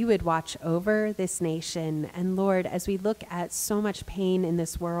 that you would watch over this nation. And Lord, as we look at so much pain in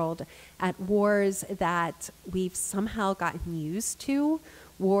this world, at wars that we've somehow gotten used to,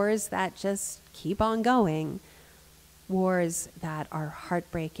 wars that just keep on going, wars that are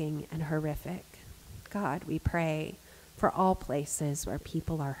heartbreaking and horrific. God, we pray for all places where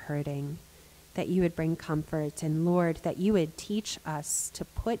people are hurting, that you would bring comfort. And Lord, that you would teach us to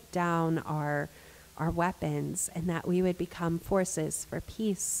put down our weapons, and that we would become forces for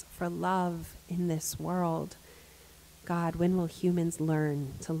peace, for love in this world. God, when will humans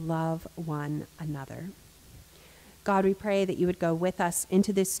learn to love one another? God, we pray that you would go with us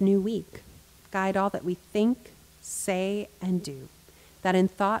into this new week. Guide all that we think, say, and do, that in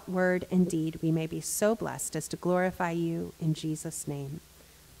thought, word, and deed we may be so blessed as to glorify you in Jesus' name.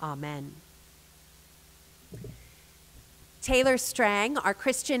 Amen. Taylor Strang, our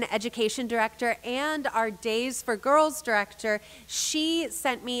Christian Education Director and our Days for Girls Director, she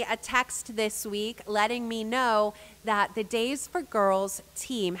sent me a text this week letting me know that the Days for Girls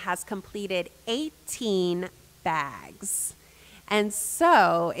team has completed 18 bags. And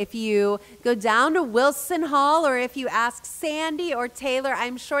so if you go down to Wilson Hall, or if you ask Sandy or Taylor,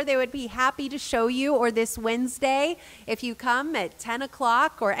 I'm sure they would be happy to show you, or this Wednesday, if you come at 10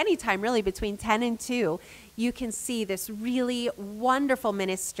 o'clock or anytime really between 10 and 2, you can see this really wonderful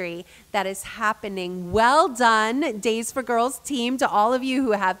ministry that is happening. Well done, Days for Girls team, to all of you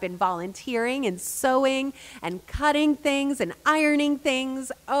who have been volunteering and sewing and cutting things and ironing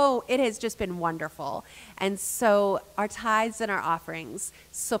things. Oh, it has just been wonderful. And so our tithes and our offerings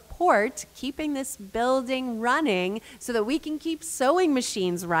support keeping this building running so that we can keep sewing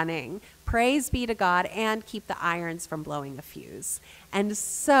machines running. Praise be to God, and keep the irons from blowing the fuse. And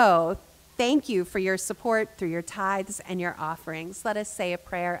so thank you for your support through your tithes and your offerings. Let us say a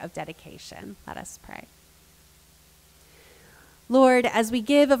prayer of dedication. Let us pray. Lord, as we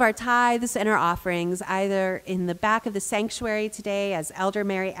give of our tithes and our offerings, either in the back of the sanctuary today as Elder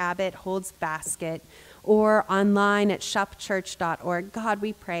Mary Abbott holds basket, or online at shupchurch.org, God,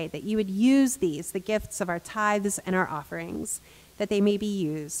 we pray that you would use these, the gifts of our tithes and our offerings, that they may be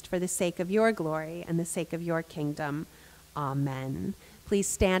used for the sake of your glory and the sake of your kingdom. Amen. Please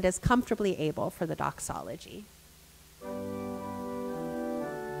stand as comfortably able for the doxology.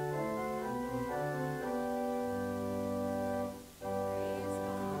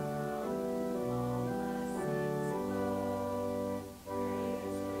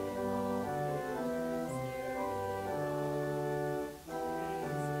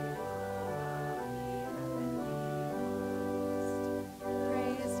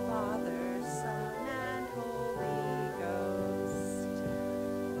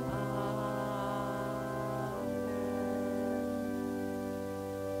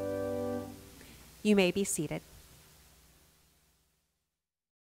 You may be seated.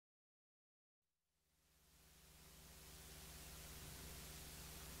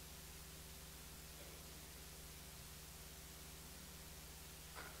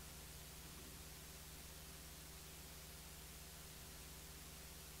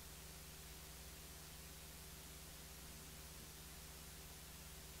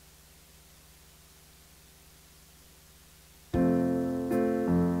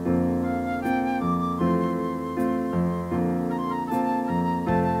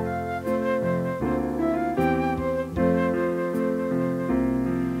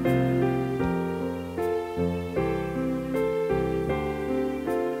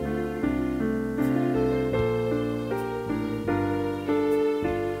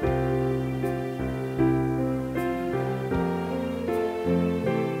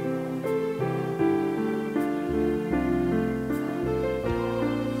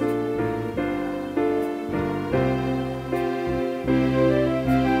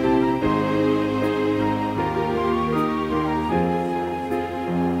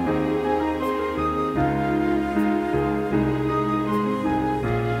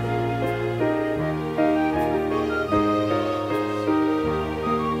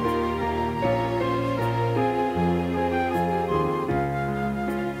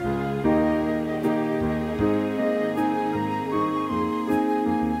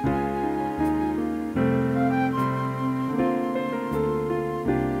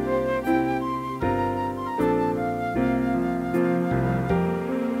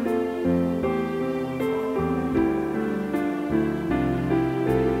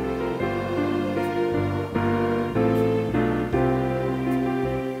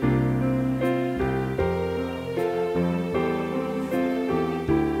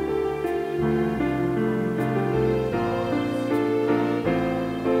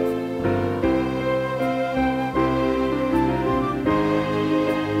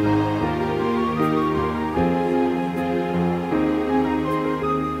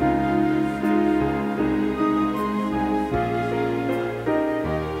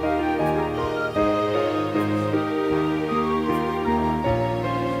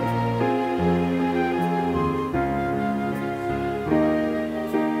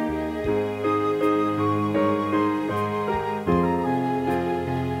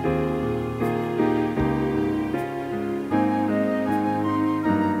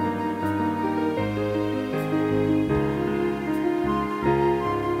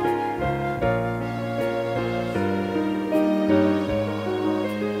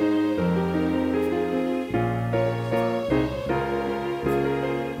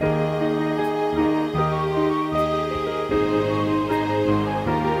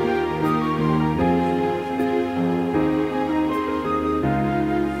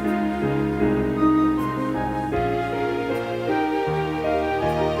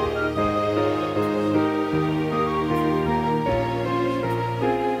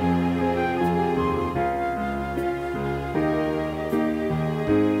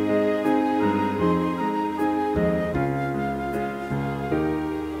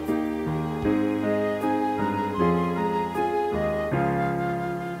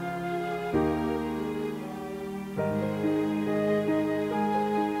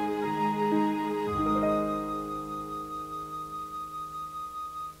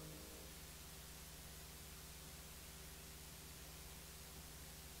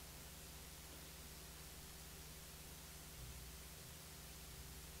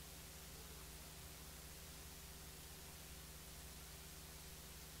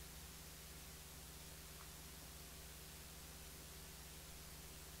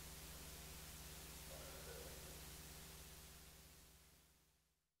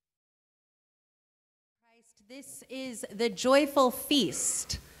 This is the joyful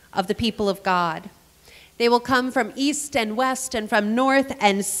feast of the people of God. They will come from east and west and from north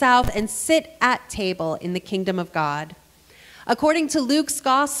and south and sit at table in the kingdom of God. According to Luke's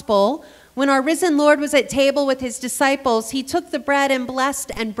gospel, when our risen Lord was at table with his disciples, he took the bread and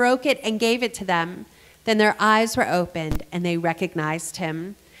blessed and broke it and gave it to them. Then their eyes were opened and they recognized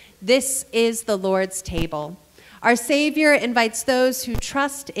him. This is the Lord's table. Our Savior invites those who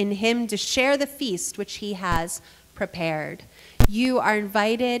trust in him to share the feast which he has prepared. You are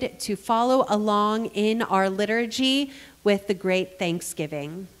invited to follow along in our liturgy with the great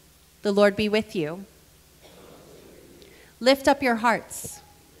thanksgiving. The Lord be with you. Lift up your hearts.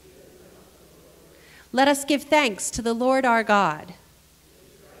 Let us give thanks to the Lord our God.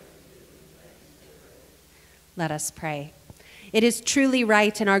 Let us pray. It is truly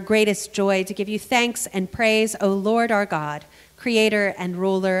right and our greatest joy to give you thanks and praise, O Lord our God, creator and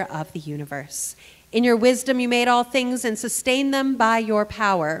ruler of the universe. In your wisdom you made all things and sustained them by your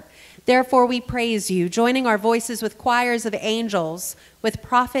power. Therefore we praise you, joining our voices with choirs of angels, with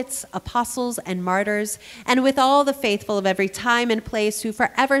prophets, apostles, and martyrs, and with all the faithful of every time and place who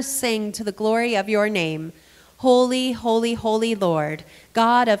forever sing to the glory of your name. Holy, holy, holy Lord,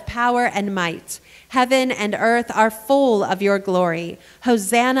 God of power and might, heaven and earth are full of your glory.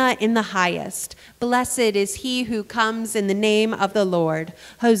 Hosanna in the highest. Blessed is he who comes in the name of the Lord.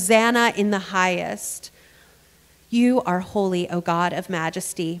 Hosanna in the highest. You are holy, O God of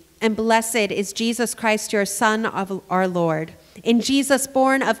majesty, and blessed is Jesus Christ, your Son of our Lord. In Jesus,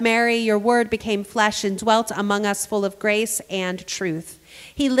 born of Mary, your word became flesh and dwelt among us full of grace and truth.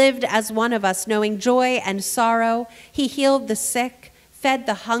 He lived as one of us, knowing joy and sorrow. He healed the sick, fed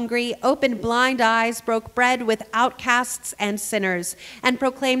the hungry, opened blind eyes, broke bread with outcasts and sinners, and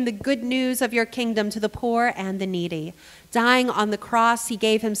proclaimed the good news of your kingdom to the poor and the needy. Dying on the cross, he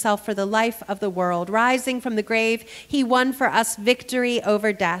gave himself for the life of the world. Rising from the grave, he won for us victory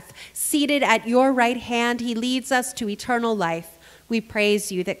over death. Seated at your right hand, he leads us to eternal life. We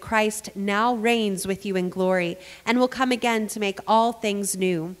praise you that Christ now reigns with you in glory and will come again to make all things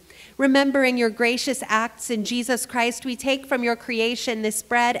new. Remembering your gracious acts in Jesus Christ, we take from your creation this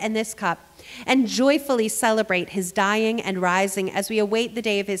bread and this cup and joyfully celebrate his dying and rising as we await the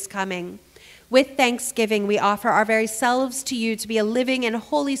day of his coming. With thanksgiving, we offer our very selves to you to be a living and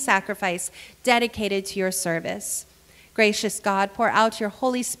holy sacrifice dedicated to your service. Gracious God, pour out your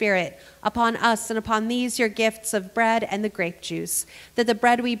Holy Spirit upon us and upon these your gifts of bread and the grape juice, that the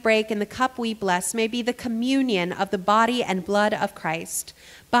bread we break and the cup we bless may be the communion of the body and blood of Christ.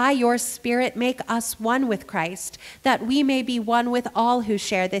 By your Spirit, make us one with Christ, that we may be one with all who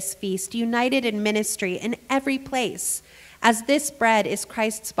share this feast, united in ministry in every place. As this bread is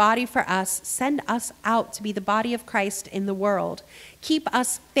Christ's body for us, send us out to be the body of Christ in the world. Keep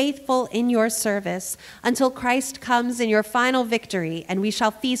us faithful in your service until Christ comes in your final victory, and we shall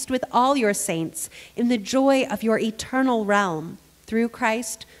feast with all your saints in the joy of your eternal realm. Through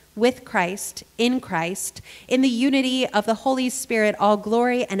Christ, with Christ, in the unity of the Holy Spirit, all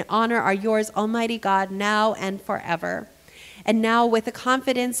glory and honor are yours, Almighty God, now and forever. And now, with the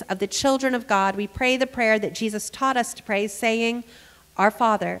confidence of the children of God, we pray the prayer that Jesus taught us to pray, saying, Our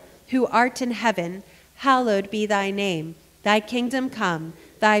Father, who art in heaven, hallowed be thy name. Thy kingdom come,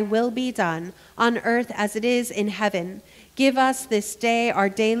 thy will be done, on earth as it is in heaven. Give us this day our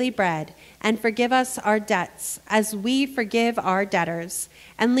daily bread, and forgive us our debts, as we forgive our debtors.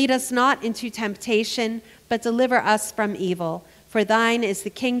 And lead us not into temptation, but deliver us from evil. For thine is the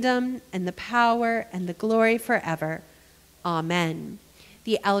kingdom, and the power, and the glory forever. Amen.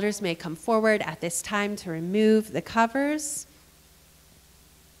 The elders may come forward at this time to remove the covers.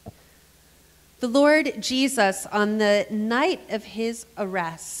 The Lord Jesus, on the night of his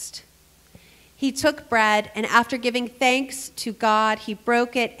arrest, he took bread, and after giving thanks to God, he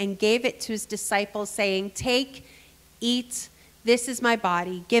broke it and gave it to his disciples, saying, Take, eat, this is my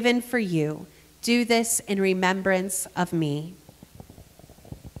body given for you. Do this in remembrance of me.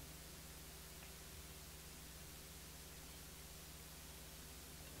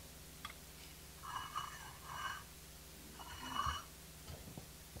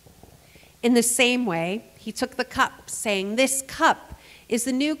 In the same way, he took the cup, saying, This cup is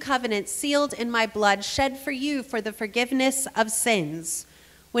the new covenant sealed in my blood, shed for you for the forgiveness of sins.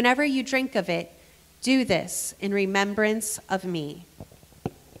 Whenever you drink of it, do this in remembrance of me.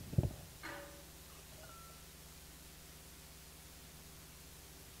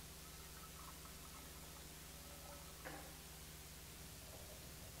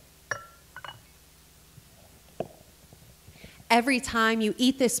 Every time you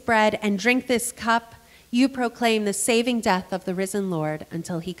eat this bread and drink this cup, you proclaim the saving death of the risen Lord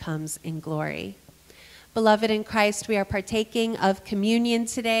until he comes in glory. Beloved in Christ, we are partaking of communion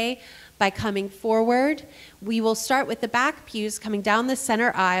today by coming forward. We will start with the back pews coming down the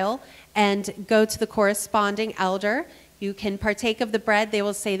center aisle and go to the corresponding elder. You can partake of the bread. They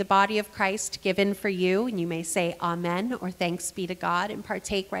will say the body of Christ given for you, and you may say amen or thanks be to God and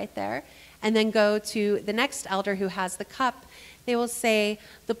partake right there. And then go to the next elder who has the cup. They will say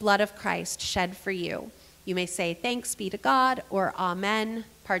the blood of Christ shed for you. You may say thanks be to God or amen,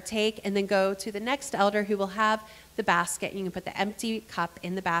 partake, and then go to the next elder who will have the basket. You can put the empty cup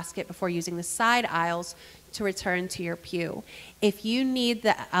in the basket before using the side aisles to return to your pew. If you need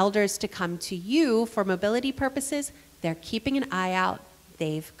the elders to come to you for mobility purposes, they're keeping an eye out.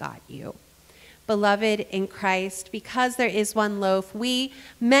 They've got you. Beloved in Christ, because there is one loaf, we,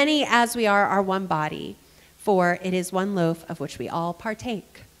 many as we are one body, for it is one loaf of which we all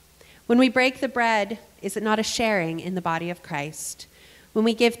partake. When we break the bread, is it not a sharing in the body of Christ? When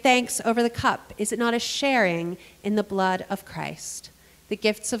we give thanks over the cup, is it not a sharing in the blood of Christ? The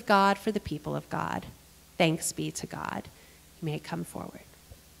gifts of God for the people of God. Thanks be to God. You may come forward.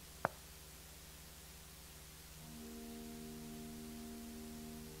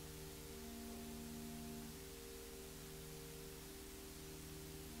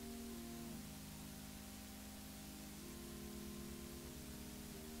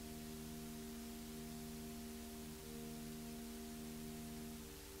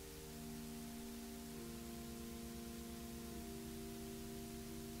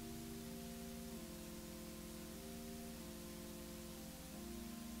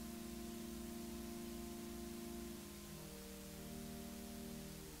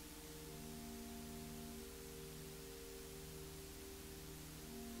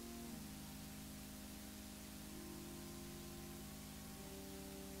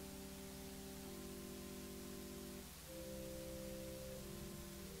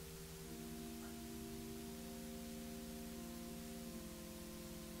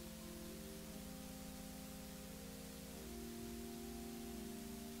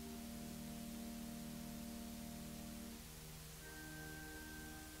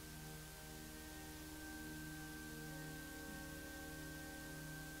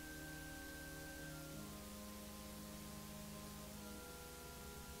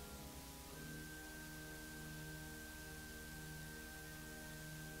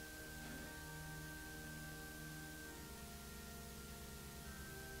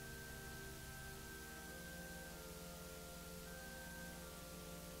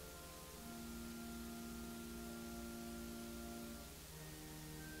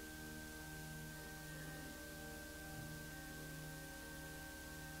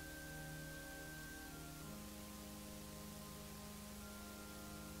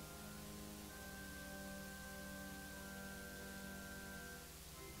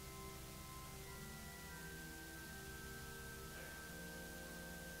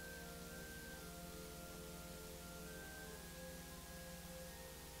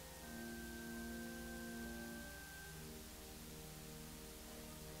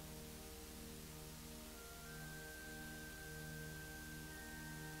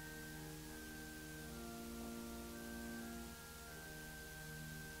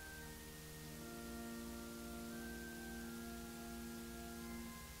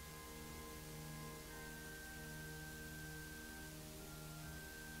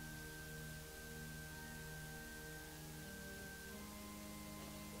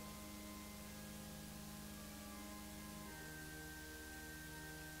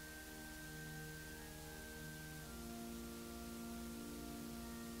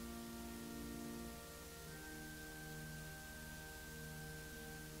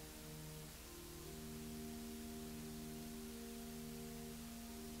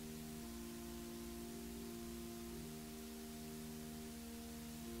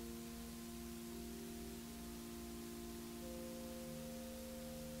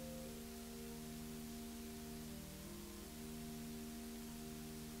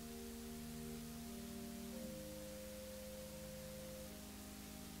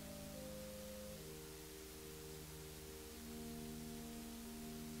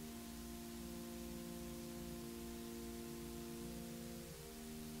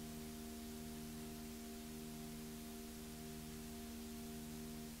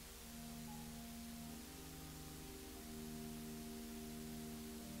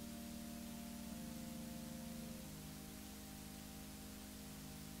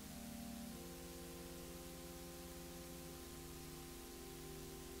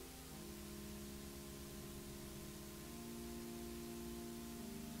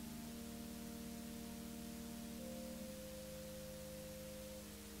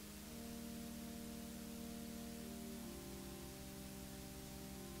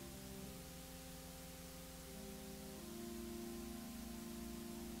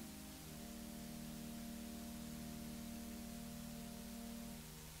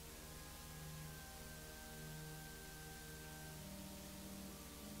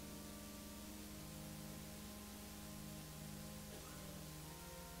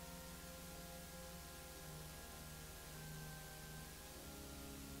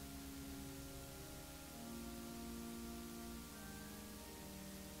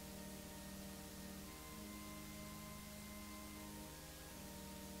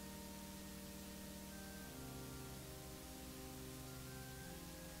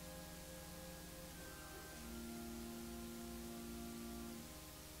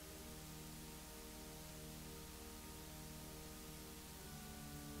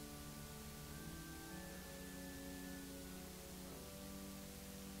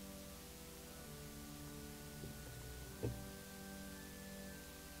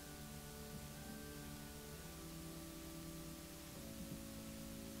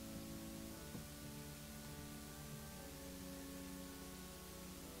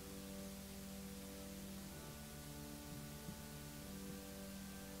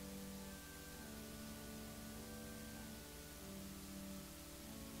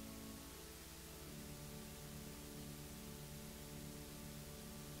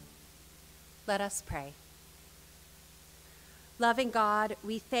 Let us pray. Loving God,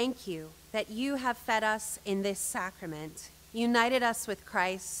 we thank you that you have fed us in this sacrament, united us with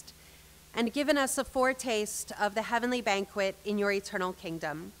Christ, and given us a foretaste of the heavenly banquet in your eternal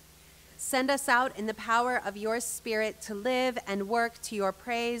kingdom. Send us out in the power of your Spirit to live and work to your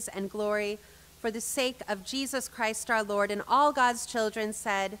praise and glory for the sake of Jesus Christ our Lord. And all God's children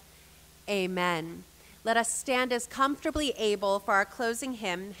said, Amen. Let us stand as comfortably able for our closing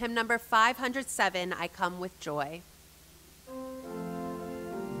hymn, hymn number 507, I Come with Joy.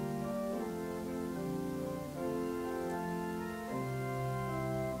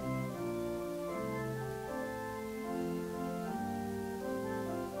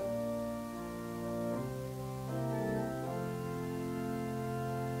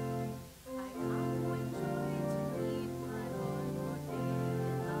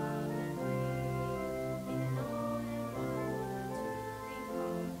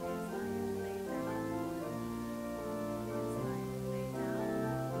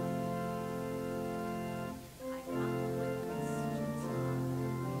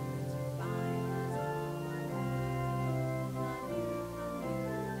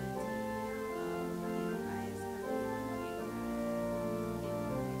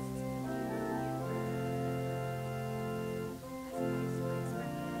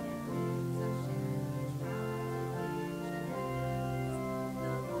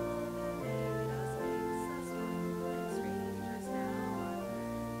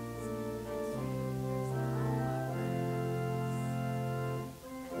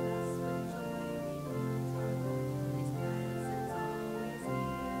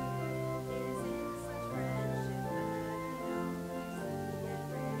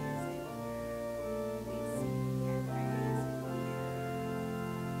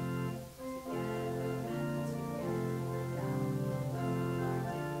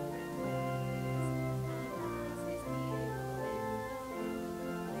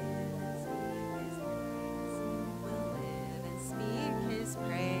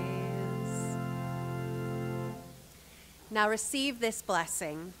 Now receive this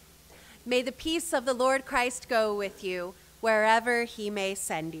blessing. May the peace of the Lord Christ go with you wherever he may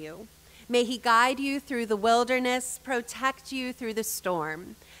send you. May he guide you through the wilderness, protect you through the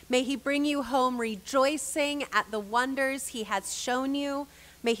storm. May he bring you home rejoicing at the wonders he has shown you.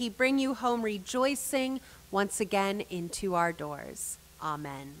 May he bring you home rejoicing once again into our doors.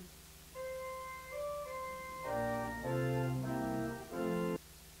 Amen.